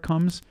warfare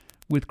comes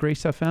with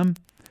Grace FM.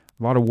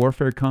 A lot of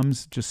warfare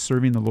comes just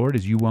serving the Lord,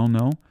 as you well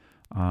know.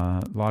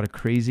 A lot of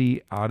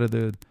crazy, out of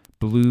the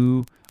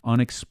blue,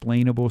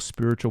 unexplainable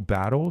spiritual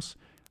battles.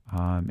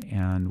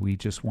 And we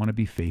just want to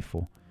be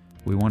faithful.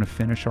 We want to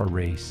finish our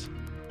race.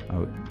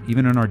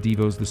 Even in our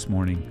Devos this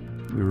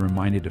morning, we were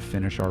reminded to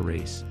finish our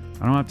race.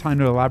 I don't have time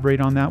to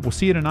elaborate on that. We'll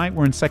see you tonight.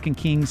 We're in 2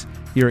 Kings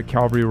here at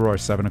Calvary Aurora,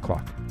 7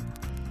 o'clock.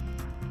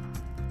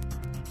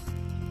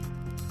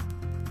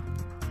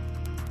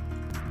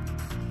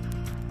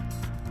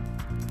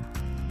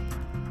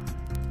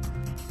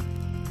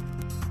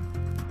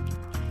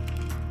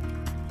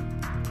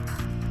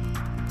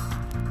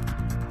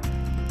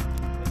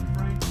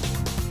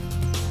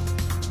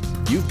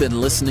 You've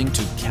been listening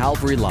to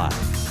Calvary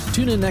Live.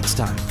 Tune in next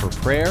time for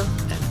prayer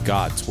and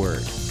God's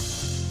Word.